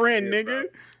had a motherfucker friend, here, nigga. bro.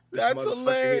 This That's motherfucker here, bro.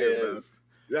 hilarious.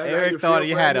 That's how Eric you thought feel,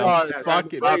 he had a Brandon? That's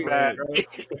fucking crazy, friend. bro.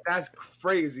 That's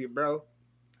crazy, bro.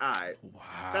 All right. Wow.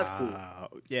 That's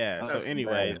cool. Yeah. That's So cool,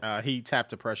 anyway, he tapped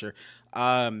the pressure.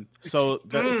 So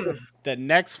the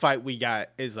next fight we got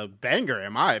is a banger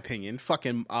in my opinion.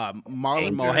 Fucking Marlon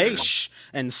Mohesh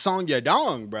and Song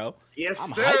Yadong, bro. Yes, I'm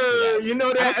hyped sir. for that. You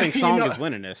know that. I don't think you Song know- is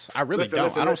winning this. I really Listen, don't.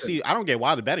 listen, I don't listen. see. I don't get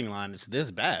why the betting line is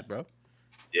this bad, bro.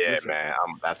 Yeah, Listen. man.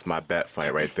 That's my bet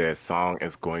fight right there. Song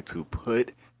is going to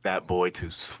put that boy to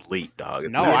sleep, dog.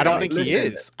 No, It's I don't not think gonna he be-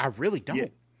 is. I really don't. Yeah.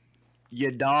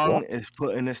 Your dong is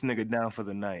putting this nigga down for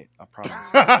the night. I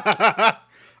promise.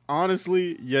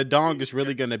 Honestly, Yadong is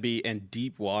really gonna be in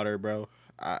deep water, bro.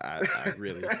 I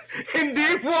really. In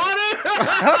deep water.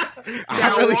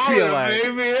 I really feel water, like-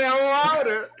 baby, that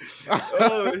water.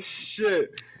 Oh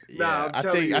shit. Yeah, Nah, I'm I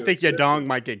telling think you. I think Yadong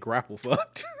might get grapple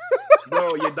fucked.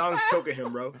 Bro, your dong's choking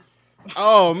him, bro.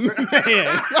 Oh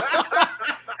man.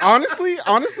 honestly,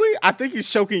 I think he's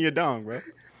choking Yadong, bro.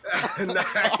 Nah,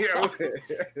 yo.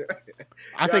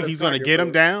 I think he's gonna get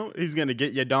him down. He's gonna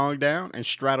get Yadong down and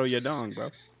straddle Yadong, bro.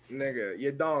 Nigga,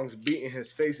 your dong's beating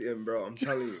his face in, bro. I'm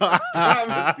telling you.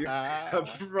 I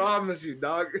promise you,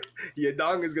 dog. Your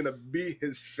dong is gonna beat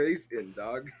his face in,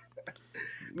 dog.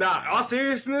 Nah, all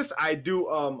seriousness, I do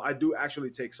actually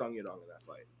take Song Yadong in that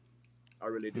fight. I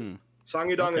really do. Song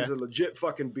Yadong Okay. is a legit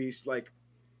fucking beast. Like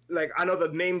I know the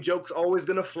name joke's always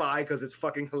gonna fly because it's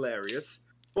fucking hilarious,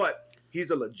 but he's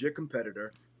a legit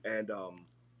competitor, and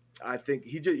I think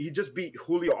he just beat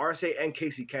Julio Arce and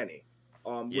Casey Kenny,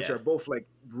 which Yeah. are both like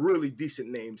really decent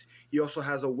names. He also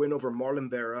has a win over Marlon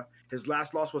Vera. His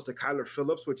last loss was to Kyler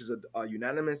Phillips, which is a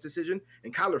unanimous decision,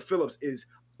 and Kyler Phillips is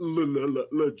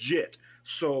legit.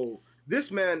 So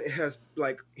this man has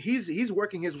he's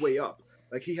working his way up.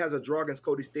 Like he has a draw against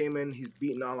Cody Stamen. He's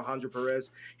beaten Alejandro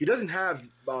Perez. He doesn't have.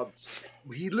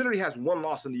 He literally has one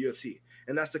loss in the UFC,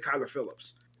 and that's to Kyler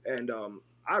Phillips. And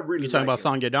I really. You talking about him.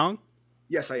 Song Yadong?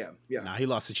 Yes, I am. Yeah. Nah, he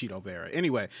lost to Cheeto Vera.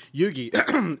 Anyway, Yugi,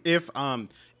 if Song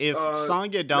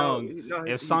Yadong, no,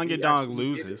 if Song he Yadong actually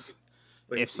loses, did it.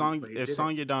 But if he- Song but he if did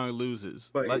Song it. Yadong loses,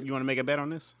 But you want to make a bet on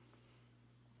this?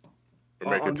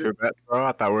 We're making on two bets, bro.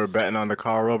 I thought we were betting on the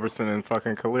Carl Robertson and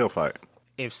fucking Khalil fight.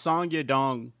 If Song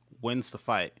Yadong wins the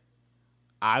fight,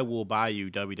 I will buy you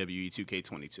WWE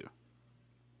 2K22.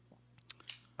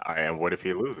 All right, and what if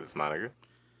he loses, my nigga?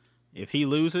 If he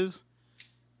loses,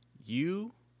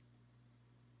 you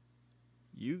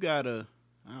gotta.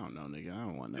 I don't know, nigga. I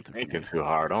don't want nothing. Thinking from you. too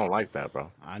hard. I don't like that,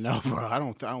 bro. I know, bro. I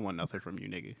don't want nothing from you,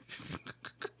 nigga.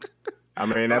 I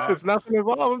mean, if it's nothing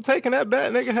involved, I'm taking that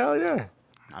bet, nigga. Hell yeah.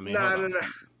 I mean, No.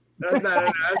 That's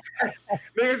not.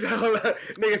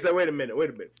 Niggas said, wait a minute.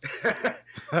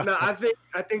 No, I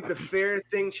think the fair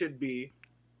thing should be,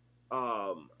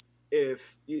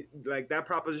 if like that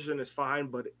proposition is fine,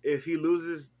 but if he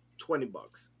loses $20,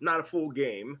 not a full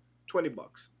game, $20.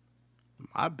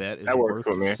 My bet is That works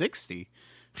for worth me. 60.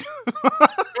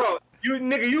 Bro,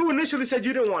 you initially said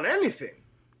you didn't want anything.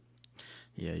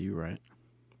 Yeah, you're right.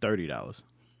 $30.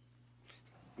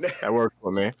 That works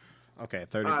for me. Okay,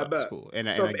 $30. bet. Cool. And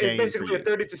So a it's game basically for a you.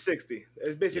 30 to 60.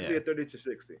 It's basically Yeah. a 30 to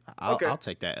 60. I'll Okay.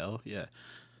 take that L. Yeah.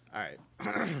 All right.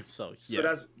 So So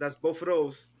that's both of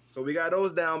those. So we got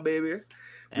those down, baby. We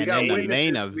and got then the witnesses.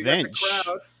 main We got the event.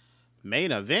 crowd.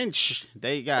 Main event.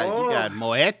 You got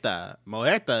Moeta.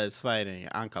 Moeta is fighting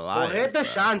Ankalaev. Ojeda bro.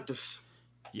 Santos.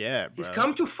 Yeah, bro. He's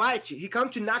come to fight you. He come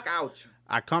to knock out.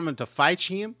 I coming to fight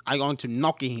him. I going to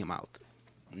knock him out.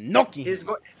 Knocking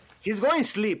him. He's going to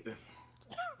sleep.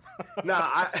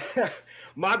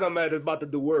 Magomed is about to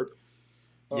do work.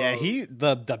 Yeah,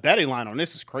 the betting line on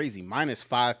this is crazy. Minus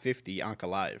 550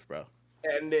 Ankalaev, bro.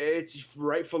 And it's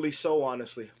rightfully so,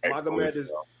 honestly. Magomed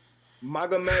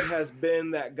has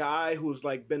been that guy who's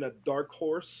like been a dark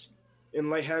horse in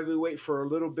light heavyweight for a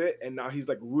little bit, and now he's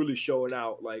like really showing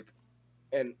out. Like,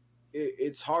 and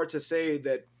it's hard to say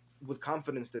that with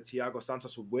confidence that Thiago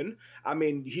Santos would win. I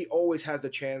mean, he always has the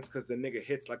chance because the nigga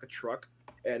hits like a truck,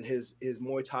 and his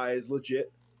Muay Thai is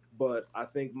legit. But I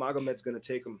think Magomed's gonna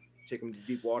take him to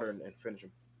deep water and finish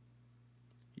him.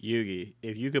 Yugi,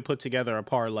 if you could put together a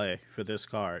parlay for this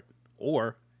card,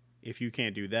 or if you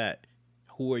can't do that,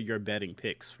 who are your betting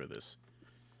picks for this?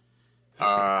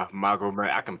 Magomed,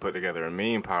 I can put together a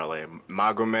mean parlay.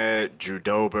 Magomed,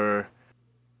 Judober.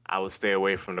 I would stay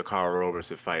away from the Carl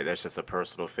Roberson fight. That's just a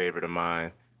personal favorite of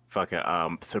mine. Fucking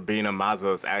Sabina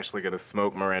Mazo is actually gonna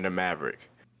smoke Miranda Maverick.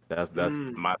 That's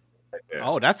my. Right there.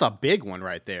 Oh, that's a big one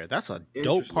right there. That's a dope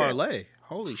Interesting. parlay.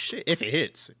 Holy shit! If it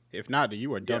hits, if not, then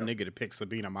you are a dumb nigga to pick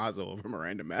Sabina Mazo over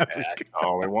Miranda Maverick. That's the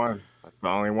only one. That's the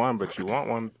only one. But you want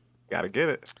one, gotta get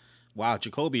it. Wow,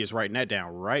 Jacoby is writing that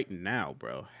down right now,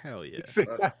 bro. Hell yeah.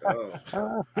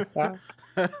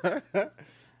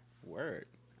 Word.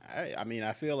 I mean,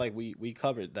 I feel like we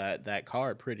covered that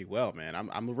card pretty well, man.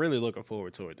 I'm really looking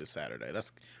forward to it this Saturday.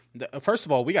 First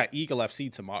of all, we got Eagle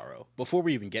FC tomorrow. Before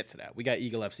we even get to that, we got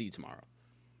Eagle FC tomorrow.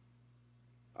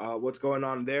 What's going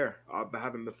on there? I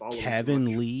haven't been following.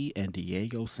 Kevin Lee and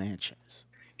Diego Sanchez.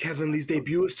 Kevin Lee's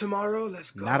debut is tomorrow.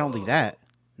 Let's go. Not only that,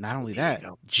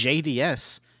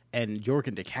 JDS and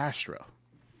Jorgen De Castro.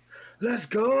 Let's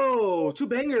go. 2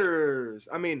 bangers.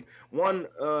 I mean, one,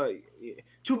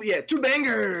 two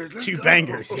bangers. Let's Two go.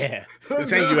 bangers, yeah.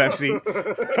 This ain't UFC.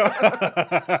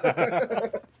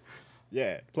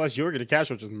 Yeah. Plus, Jorgen De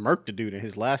Castro just murked the dude in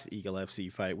his last Eagle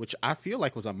FC fight, which I feel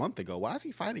like was a month ago. Why is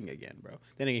he fighting again, bro?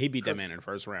 Then again, he beat that man in the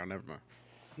first round. Never mind.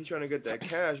 He's trying to get that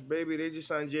cash, baby. They just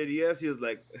signed JDS. He was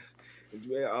like,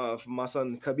 my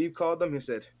son Khabib called him. He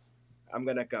said, I'm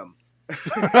going to come.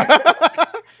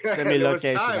 Send me It was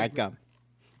location. time. I come.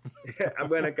 I'm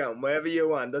going to come. Wherever you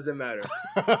want. Doesn't matter.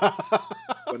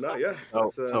 But no, yeah.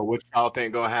 So what y'all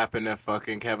think gonna happen if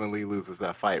fucking Kevin Lee loses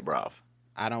that fight, bro?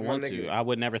 I don't want to. I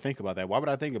would never think about that. Why would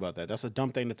I think about that? That's a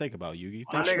dumb thing to think about, Yugi.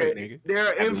 My Think straight, nigga. There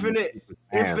are infinite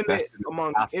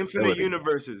among possibility. infinite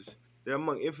universes. They're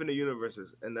among infinite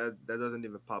universes, and that doesn't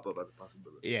even pop up as a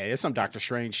possibility. Yeah, it's some Doctor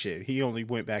Strange shit. He only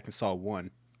went back and saw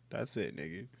one. That's it,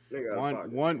 nigga.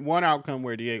 One outcome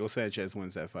where Diego Sanchez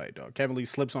wins that fight, dog. Kevin Lee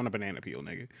slips on a banana peel,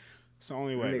 nigga. It's the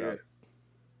only way, dog.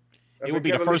 It would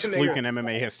be the first fluke in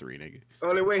MMA history, nigga.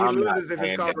 Only way he loses if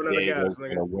he's covering on the gas,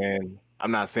 nigga. Win. I'm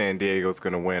not saying Diego's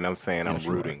gonna win. I'm saying I'm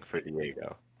rooting for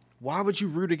Diego. Why would you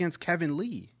root against Kevin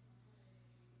Lee?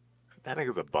 That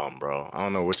nigga's a bum, bro. I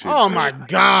don't know what you. Oh my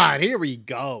god, here we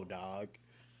go, dog.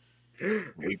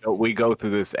 We go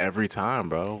through this every time,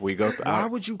 bro. We go. Why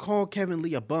would you call Kevin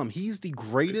Lee a bum? He's the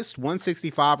greatest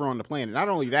 165er on the planet. Not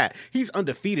only that, he's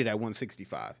undefeated at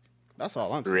 165. That's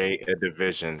all I'm saying. Create a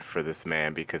division for this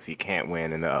man because he can't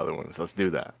win in the other ones. Let's do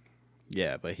that.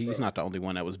 Yeah, but he's not the only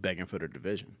one that was begging for the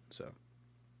division. So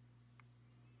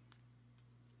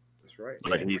that's right.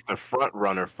 But he's the front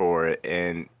runner for it,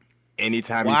 and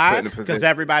anytime why? He's put in a position, because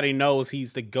everybody knows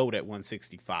he's the GOAT at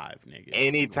 165, nigga.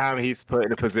 Anytime he's put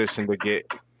in a position to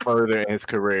get further in his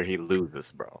career, he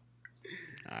loses, bro. All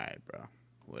right, bro.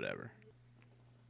 Whatever.